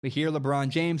Curry, we hear LeBron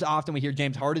James often, we hear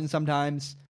James Harden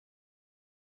sometimes.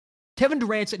 Kevin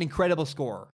Durant's an incredible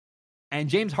scorer, and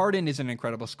James Harden is an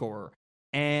incredible scorer,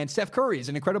 and Steph Curry is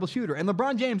an incredible shooter, and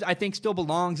LeBron James, I think, still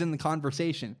belongs in the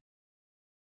conversation.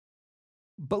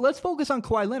 But let's focus on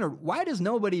Kawhi Leonard. Why does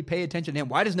nobody pay attention to him?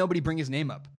 Why does nobody bring his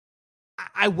name up?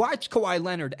 I watch Kawhi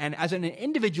Leonard, and as an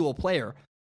individual player,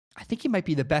 I think he might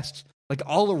be the best,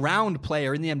 all-around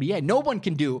player in the NBA. No one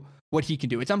can do what he can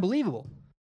do. It's unbelievable.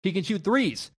 He can shoot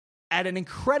threes at an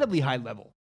incredibly high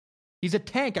level. He's a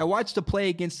tank. I watched a play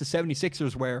against the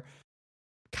 76ers where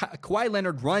Kawhi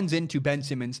Leonard runs into Ben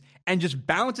Simmons and just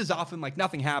bounces off him like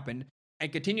nothing happened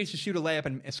and continues to shoot a layup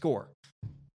and score.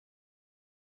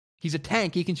 He's a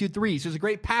tank. He can shoot threes. He's a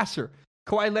great passer.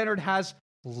 Kawhi Leonard has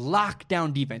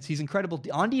lockdown defense. He's incredible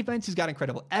on defense. He's got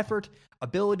incredible effort,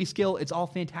 ability, skill. It's all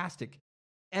fantastic.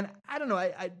 And I don't know.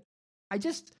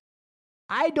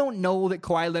 I don't know that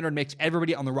Kawhi Leonard makes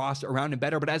everybody on the roster around him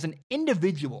better, but as an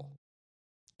individual,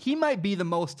 he might be the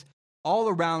most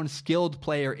all-around skilled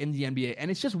player in the NBA.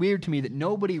 And it's just weird to me that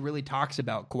nobody really talks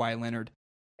about Kawhi Leonard.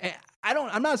 And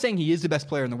I'm not saying he is the best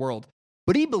player in the world,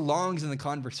 but he belongs in the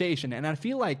conversation. And I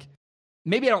feel like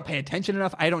maybe I don't pay attention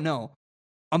enough. I don't know.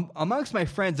 Amongst my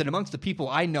friends and amongst the people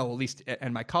I know, at least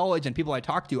in my college and people I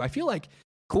talk to, I feel like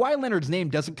Kawhi Leonard's name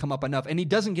doesn't come up enough, and he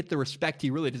doesn't get the respect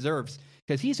he really deserves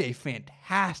because he's a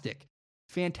fantastic,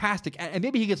 and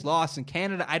maybe he gets lost in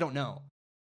Canada, I don't know.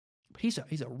 But he's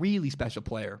a really special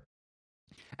player.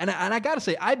 And I got to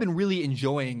say, I've been really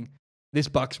enjoying this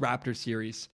Bucks-Raptors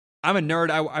series. I'm a nerd.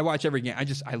 I watch every game.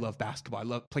 I love basketball. I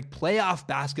love playoff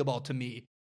basketball to me.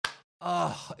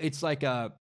 Oh, it's like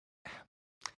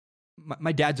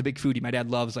my dad's a big foodie. My dad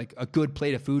loves a good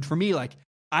plate of food. For me,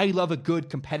 I love a good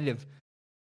competitive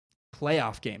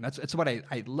playoff game. That's what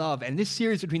I love. And this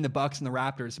series between the Bucks and the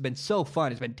Raptors has been so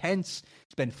fun. It's been tense.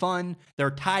 It's been fun.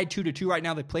 They're tied 2-2 right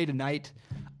now. They play tonight.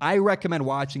 I recommend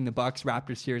watching the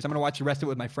Bucks-Raptors series. I'm going to watch the rest of it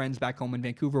with my friends back home in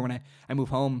Vancouver when I move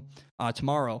home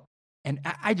tomorrow. And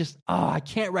I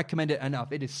can't recommend it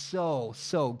enough. It is so,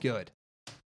 so good.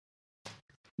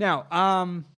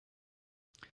 Now,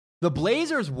 the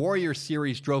Blazers-Warriors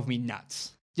series drove me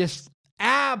nuts. Just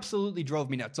absolutely drove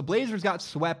me nuts. The Blazers got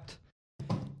swept.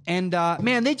 And,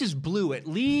 man, they just blew it.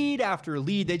 Lead after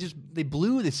lead. They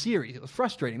blew the series. It was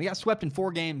frustrating. They got swept in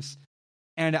 4 games.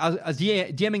 And I was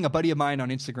DMing a buddy of mine on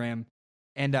Instagram.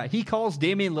 And he calls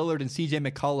Damian Lillard and CJ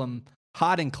McCollum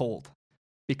hot and cold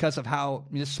because of how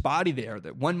spotty they are.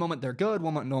 That one moment they're good,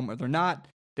 one moment they're not.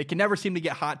 They can never seem to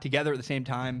get hot together at the same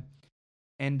time.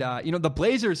 And, the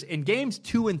Blazers in games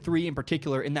 2 and 3 in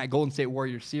particular in that Golden State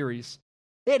Warriors series,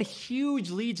 they had huge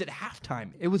leads at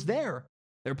halftime. It was there.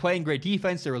 They were playing great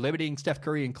defense. They were limiting Steph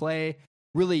Curry and Klay.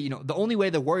 Really, the only way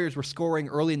the Warriors were scoring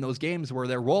early in those games were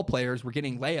their role players were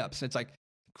getting layups. It's like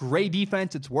great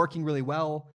defense. It's working really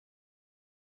well.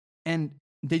 And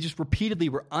they just repeatedly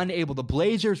were unable. The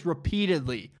Blazers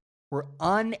repeatedly were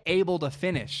unable to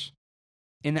finish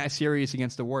in that series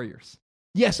against the Warriors.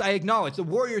 Yes, I acknowledge the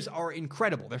Warriors are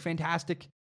incredible. They're fantastic.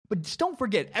 But just don't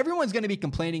forget, everyone's going to be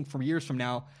complaining for years from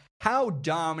now how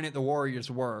dominant the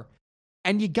Warriors were.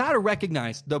 And you got to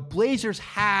recognize the Blazers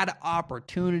had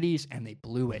opportunities and they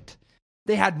blew it.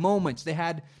 They had moments. They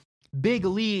had big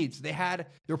leads. They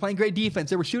were playing great defense.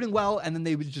 They were shooting well, and then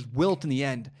they would just wilt in the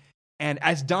end. And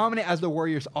as dominant as the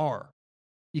Warriors are,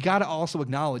 you got to also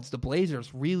acknowledge the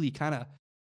Blazers really kind of,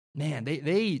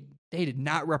 they did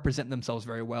not represent themselves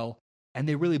very well. And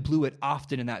they really blew it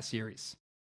often in that series.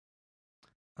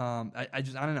 I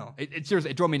don't know. It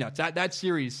seriously, it drove me nuts. That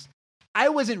series, I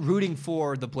wasn't rooting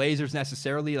for the Blazers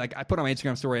necessarily. Like I put on my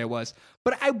Instagram story, I was.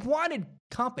 But I wanted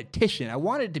competition. I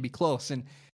wanted it to be close. And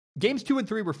games 2 and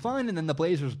 3 were fun, and then the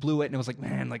Blazers blew it. And it was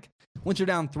like, once you're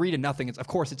down 3-0, of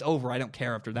course it's over. I don't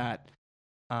care after that.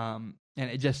 And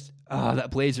it just,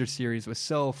 that Blazers series was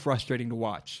so frustrating to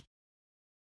watch.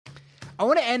 I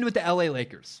want to end with the LA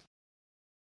Lakers.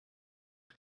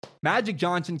 Magic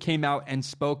Johnson came out and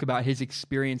spoke about his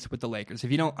experience with the Lakers.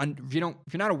 If you're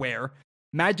not aware,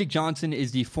 Magic Johnson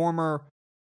is the former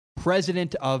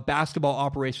president of basketball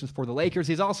operations for the Lakers.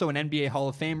 He's also an NBA Hall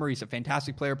of Famer. He's a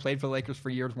fantastic player, played for the Lakers for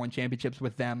years, won championships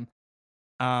with them.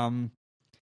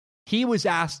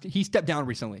 He stepped down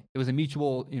recently. It was a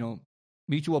mutual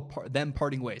them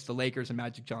parting ways, the Lakers and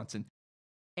Magic Johnson.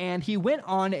 And he went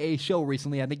on a show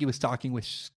recently. I think he was talking with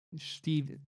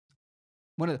Stephen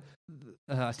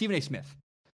A. Smith.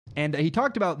 And he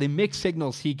talked about the mixed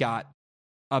signals he got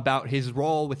about his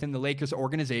role within the Lakers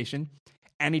organization.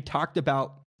 And he talked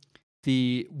about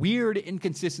the weird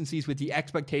inconsistencies with the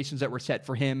expectations that were set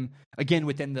for him, again,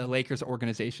 within the Lakers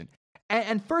organization.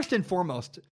 And first and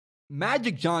foremost,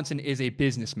 Magic Johnson is a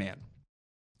businessman.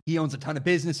 He owns a ton of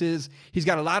businesses. He's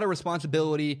got a lot of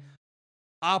responsibility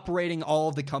operating all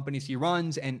of the companies he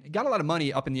runs and got a lot of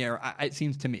money up in the air, it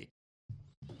seems to me.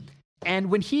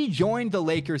 And when he joined the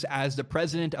Lakers as the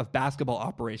president of basketball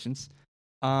operations,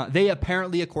 they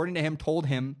apparently, according to him, told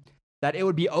him that it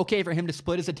would be okay for him to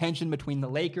split his attention between the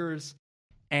Lakers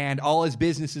and all his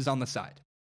businesses on the side.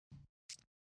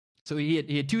 So he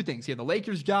had two things. He had the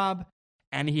Lakers job,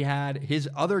 and he had his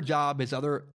other job, his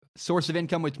other source of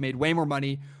income, which made way more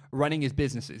money, running his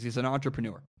businesses. He's an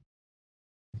entrepreneur.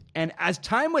 And as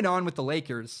time went on with the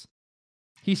Lakers,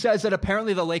 he says that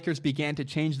apparently the Lakers began to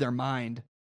change their mind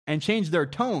and change their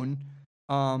tone.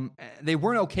 They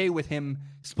weren't okay with him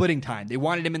splitting time. They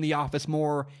wanted him in the office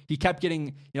more. He kept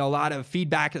getting, a lot of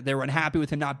feedback that they were unhappy with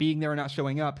him not being there and not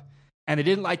showing up. And they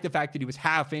didn't like the fact that he was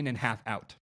half in and half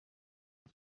out.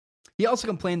 He also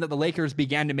complained that the Lakers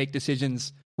began to make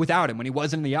decisions without him. When he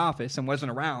wasn't in the office and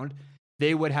wasn't around,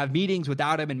 they would have meetings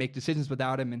without him and make decisions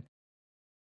without him. And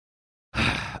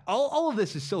all of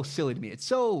this is so silly to me. It's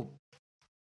so,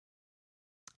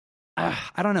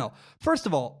 I don't know. First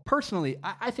of all, personally,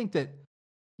 I think that,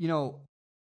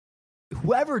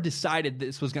 whoever decided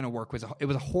this was going to work it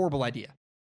was a horrible idea.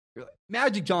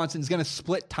 Magic Johnson's going to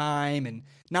split time and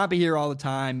not be here all the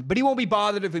time, but he won't be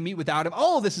bothered if we meet without him.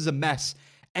 All of this is a mess,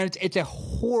 and it's a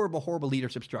horrible, horrible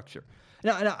leadership structure.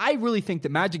 Now, I really think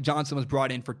that Magic Johnson was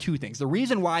brought in for two things. The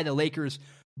reason why the Lakers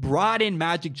brought in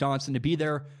Magic Johnson to be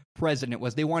their president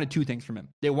was they wanted two things from him.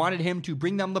 They wanted him to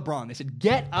bring them LeBron. They said,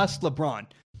 get us LeBron.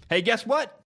 Hey, guess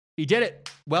what? He did it.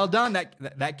 Well done.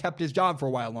 That kept his job for a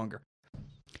while longer.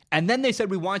 And then they said,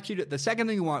 the second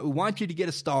thing we want you to get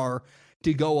a star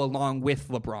to go along with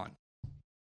LeBron.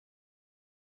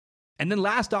 And then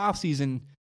last offseason,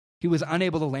 he was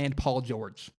unable to land Paul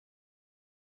George.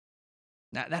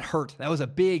 That hurt. That was a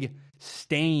big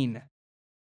stain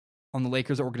on the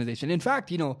Lakers organization. In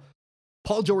fact,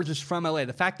 Paul George is from LA.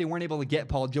 The fact they weren't able to get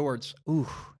Paul George,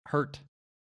 hurt.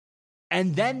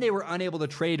 And then they were unable to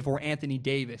trade for Anthony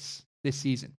Davis this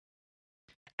season.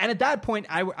 And at that point,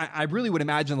 I really would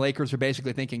imagine the Lakers were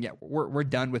basically thinking, yeah, we're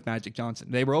done with Magic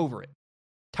Johnson. They were over it.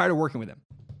 Tired of working with him.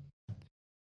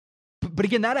 But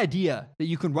again, that idea that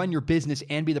you can run your business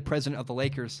and be the president of the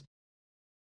Lakers,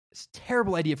 it's a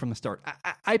terrible idea from the start.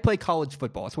 I play college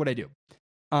football. That's what I do.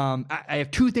 I have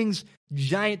two things,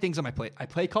 giant things on my plate. I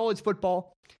play college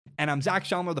football, And I'm Zach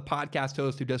Schaumler, the podcast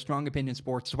host who does Strong Opinion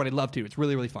Sports. It's what I love to do. It's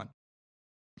really, really fun.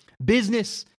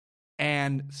 Business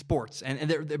and sports. And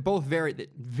they're both very,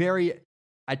 very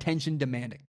attention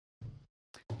demanding.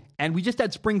 And we just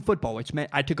had spring football, which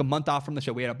meant I took a month off from the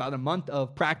show. We had about a month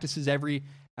of practices every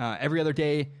other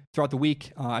day throughout the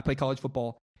week. I play college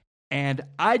football. And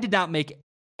I did not make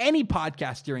any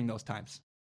podcast during those times.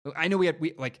 I know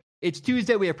it's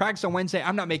Tuesday. We have practice on Wednesday.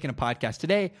 I'm not making a podcast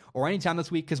today or anytime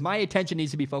this week because my attention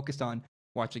needs to be focused on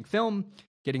watching film,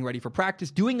 getting ready for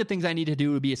practice, doing the things I need to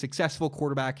do to be a successful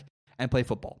quarterback and play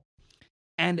football.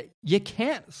 And you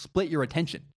can't split your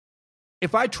attention.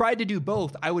 If I tried to do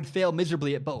both, I would fail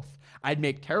miserably at both. I'd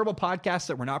make terrible podcasts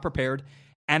that were not prepared,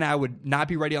 and I would not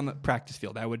be ready on the practice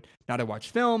field. I would not have watched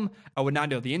film. I would not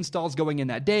know the installs going in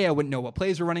that day. I wouldn't know what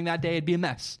plays were running that day. It'd be a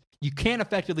mess. You can't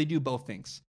effectively do both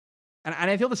things. And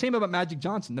I feel the same about Magic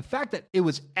Johnson. The fact that it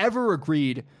was ever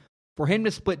agreed for him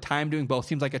to split time doing both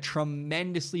seems like a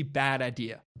tremendously bad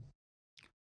idea.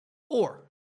 Or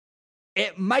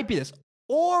it might be this.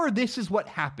 Or this is what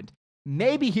happened.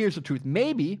 Maybe here's the truth.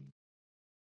 Maybe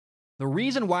the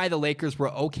reason why the Lakers were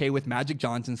okay with Magic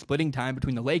Johnson splitting time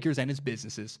between the Lakers and his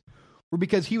businesses were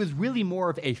because he was really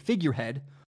more of a figurehead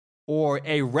or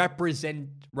a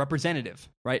representative,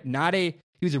 right?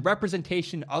 He was a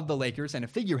representation of the Lakers and a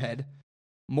figurehead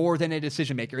more than a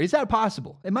decision maker. Is that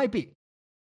possible? It might be.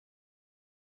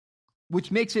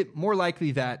 Which makes it more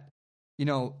likely that,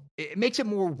 it makes it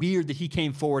more weird that he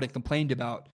came forward and complained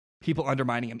about people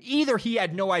undermining him. Either he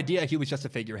had no idea he was just a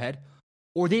figurehead,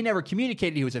 or they never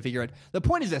communicated he was a figurehead. The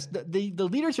point is this, the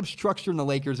leadership structure in the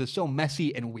Lakers is so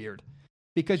messy and weird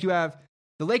because you have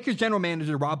the Lakers general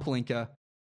manager, Rob Pelinka,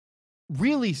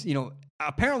 really,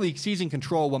 apparently seizing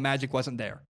control while Magic wasn't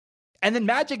there. And then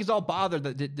Magic is all bothered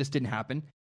that this didn't happen.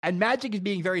 And Magic is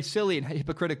being very silly and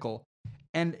hypocritical.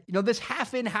 And, this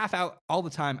half in, half out all the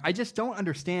time, I just don't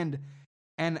understand.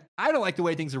 And I don't like the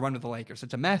way things are run with the Lakers.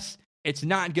 It's a mess. It's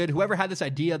not good. Whoever had this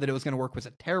idea that it was going to work was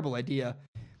a terrible idea.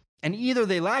 And either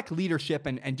they lack leadership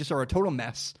and just are a total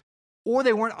mess, or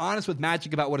they weren't honest with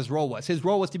Magic about what his role was. His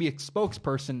role was to be a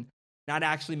spokesperson, not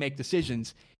actually make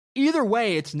decisions. Either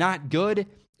way, it's not good.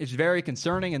 It's very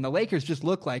concerning, and the Lakers just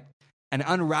look like an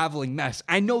unraveling mess.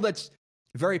 I know that's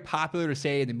very popular to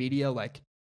say in the media,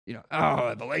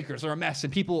 the Lakers are a mess,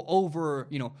 and people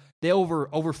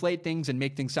overflate things and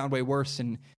make things sound way worse,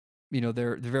 and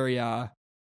they're very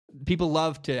people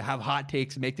love to have hot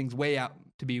takes and make things way out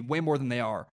to be way more than they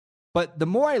are. But the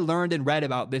more I learned and read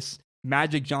about this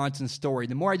Magic Johnson story,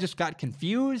 the more I just got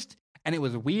confused, and it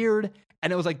was weird,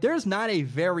 and it was like there's not a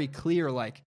very clear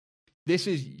this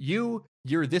is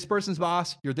you're this person's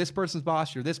boss, you're this person's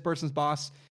boss, you're this person's boss.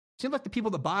 It seems like the people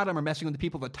at the bottom are messing with the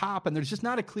people at the top, and there's just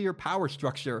not a clear power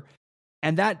structure.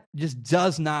 And that just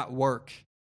does not work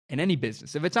in any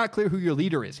business. If it's not clear who your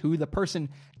leader is, who the person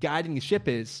guiding the ship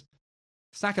is,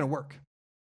 it's not going to work.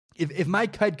 If my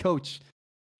head coach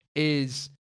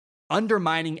is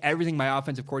undermining everything my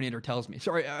offensive coordinator tells me.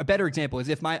 Sorry, a better example is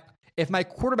if my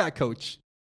quarterback coach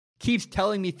keeps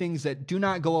telling me things that do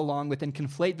not go along with and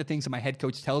conflate the things that my head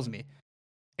coach tells me.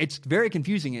 It's very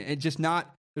confusing. There's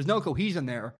no cohesion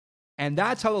there. And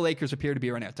that's how the Lakers appear to be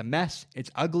right now. It's a mess.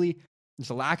 It's ugly. There's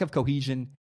a lack of cohesion.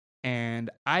 And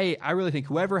I really think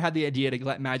whoever had the idea to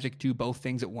let Magic do both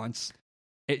things at once,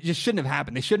 it just shouldn't have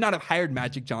happened. They should not have hired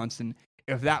Magic Johnson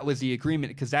if that was the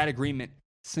agreement, because that agreement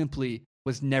simply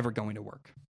was never going to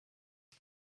work.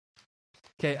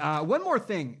 Okay, one more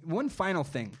thing. One final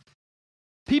thing.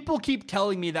 People keep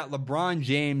telling me that LeBron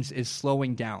James is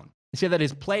slowing down. They say that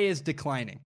his play is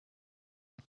declining.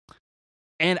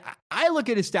 And I look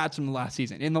at his stats from the last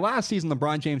season. In the last season,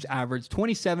 LeBron James averaged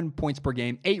 27 points per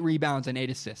game, 8 rebounds, and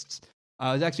 8 assists. It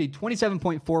was actually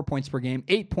 27.4 points per game,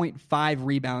 8.5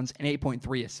 rebounds, and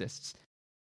 8.3 assists.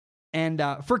 And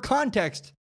for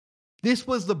context, this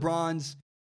was LeBron's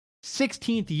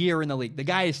 16th year in the league. The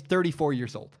guy is 34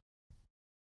 years old.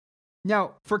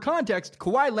 Now, for context,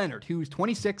 Kawhi Leonard, who's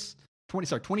 27,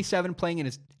 playing in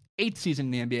his 8th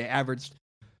season in the NBA, averaged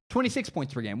 26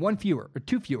 points per game, one fewer.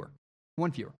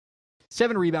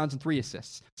 7 rebounds and 3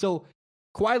 assists. So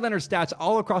Kawhi Leonard's stats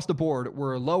all across the board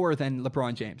were lower than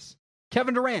LeBron James.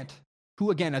 Kevin Durant, who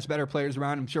again has better players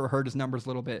around, I'm sure hurt his numbers a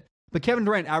little bit, but Kevin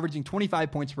Durant averaging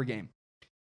 25 points per game,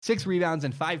 6 rebounds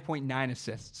and 5.9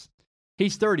 assists.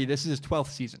 He's 30. This is his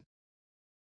 12th season.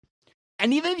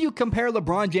 And even if you compare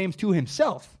LeBron James to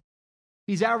himself,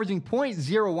 he's averaging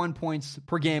 0.01 points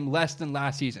per game less than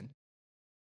last season.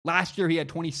 Last year, he had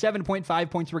 27.5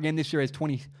 points per game. This year, he has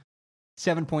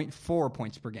 27.4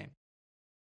 points per game.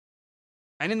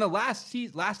 And in the last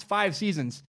 5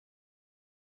 seasons,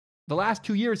 The last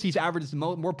 2 years, he's averaged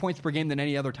more points per game than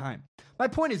any other time. My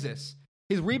point is this.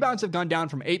 His rebounds have gone down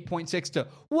from 8.6 to,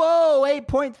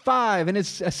 8.5. And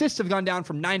his assists have gone down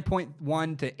from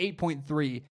 9.1 to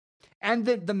 8.3. And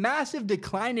the massive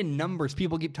decline in numbers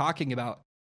people keep talking about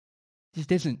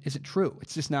just isn't true.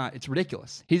 It's just not. It's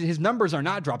ridiculous. His numbers are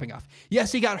not dropping off.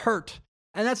 Yes, he got hurt.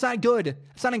 And that's not good.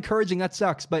 It's not encouraging. That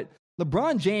sucks. But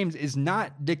LeBron James is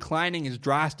not declining as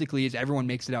drastically as everyone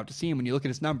makes it out to seem when you look at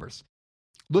his numbers.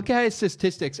 Look at his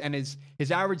statistics and his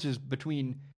averages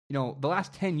between, the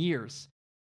last 10 years.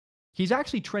 He's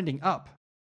actually trending up.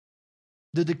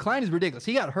 The decline is ridiculous.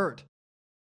 He got hurt.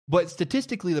 But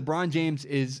statistically, LeBron James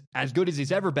is as good as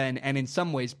he's ever been and in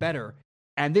some ways better.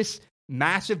 And this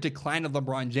massive decline of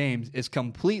LeBron James is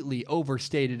completely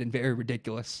overstated and very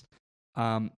ridiculous.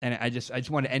 And I just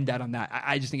want to end that on that.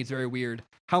 I just think it's very weird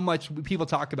how much people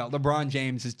talk about LeBron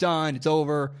James is done. It's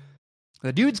over.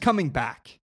 The dude's coming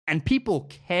back. And people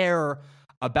care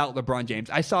about LeBron James.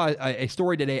 I saw a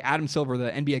story today. Adam Silver, the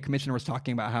NBA commissioner, was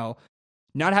talking about how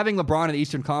not having LeBron in the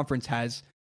Eastern Conference has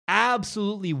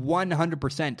absolutely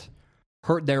 100%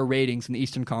 hurt their ratings in the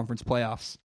Eastern Conference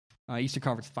playoffs, Eastern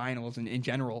Conference finals in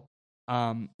general.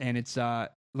 And it's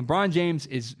LeBron James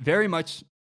is very much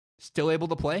still able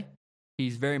to play.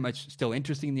 He's very much still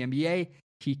interested in the NBA.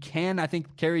 He can, I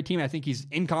think, carry a team. I think he's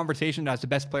in conversation as the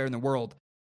best player in the world.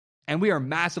 And we are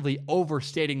massively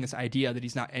overstating this idea that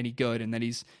he's not any good and that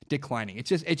he's declining. It's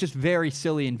just very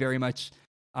silly and very much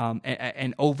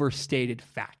an overstated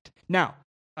fact. Now,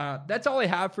 that's all I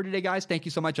have for today, guys. Thank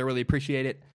you so much. I really appreciate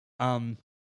it. The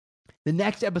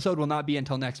next episode will not be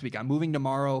until next week. I'm moving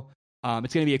tomorrow.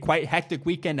 It's going to be a quite hectic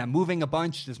weekend. I'm moving a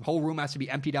bunch. This whole room has to be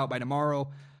emptied out by tomorrow.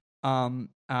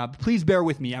 Please bear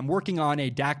with me. I'm working on a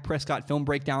Dak Prescott film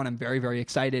breakdown. I'm very, very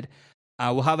excited.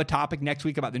 We'll have a topic next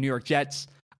week about the New York Jets.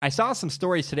 I saw some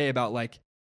stories today about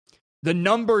the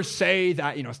numbers say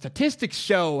that, statistics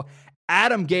show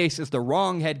Adam Gase is the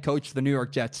wrong head coach of the New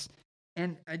York Jets.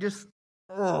 And I just,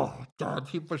 God,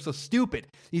 people are so stupid.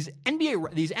 These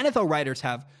NFL writers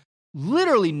have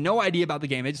literally no idea about the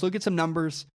game. They just look at some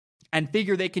numbers and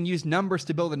figure they can use numbers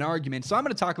to build an argument. So I'm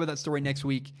going to talk about that story next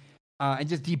week and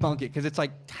just debunk it because it's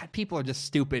God, people are just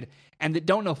stupid and they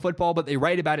don't know football, but they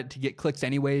write about it to get clicks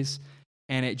anyways.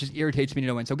 And it just irritates me to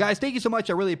no end. So, guys, thank you so much.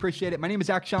 I really appreciate it. My name is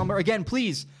Zach Schaumler. Again,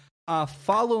 please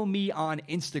follow me on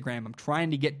Instagram. I'm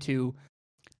trying to get to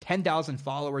 10,000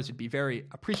 followers. It'd be very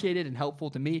appreciated and helpful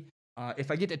to me.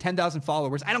 If I get to 10,000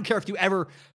 followers, I don't care if you ever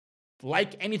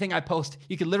like anything I post.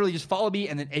 You can literally just follow me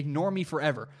and then ignore me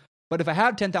forever. But if I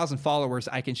have 10,000 followers,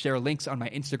 I can share links on my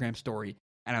Instagram story.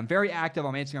 And I'm very active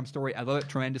on my Instagram story. I love it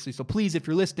tremendously. So, please, if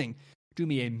you're listening, do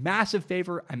me a massive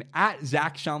favor. I'm at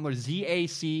Zach Schaumler,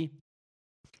 ZACSHOMLER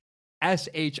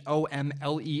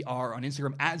on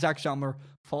Instagram, at Zach Schaumler.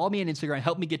 Follow me on Instagram.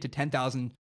 Help me get to 10,000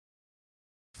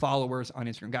 followers on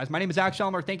Instagram. Guys, my name is Zach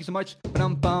Schaumler. Thank you so much.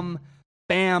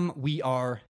 Bam, we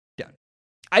are done.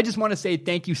 I just want to say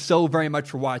thank you so very much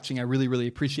for watching. I really, really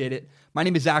appreciate it. My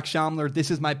name is Zach Schaumler. This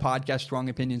is my podcast, Strong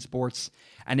Opinion Sports,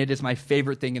 and it is my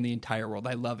favorite thing in the entire world.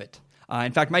 I love it.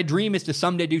 In fact, my dream is to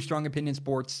someday do Strong Opinion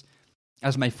Sports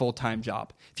as my full-time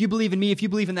job. If you believe in me, if you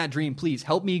believe in that dream, please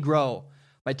help me grow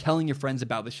by telling your friends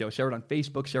about the show. Share it on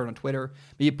Facebook, share it on Twitter.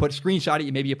 Maybe you put a screenshot of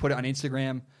it, maybe you put it on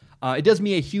Instagram. It does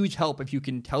me a huge help if you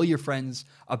can tell your friends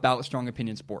about Strong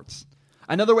Opinion Sports.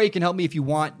 Another way you can help me if you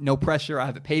want, no pressure, I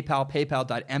have a PayPal,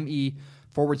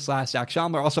 paypal.me/Zach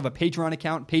Schaumler. I also have a Patreon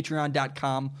account,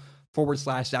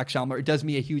 patreon.com/Zach Schaumler. It does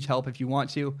me a huge help if you want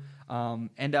to.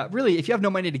 Really, if you have no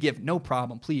money to give, no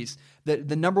problem, please.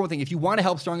 The number one thing, if you want to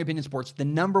help Strong Opinion Sports, the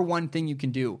number one thing you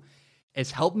can do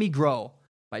is help me grow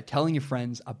by telling your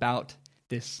friends about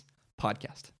this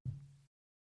podcast.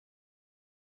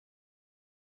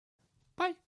 Bye.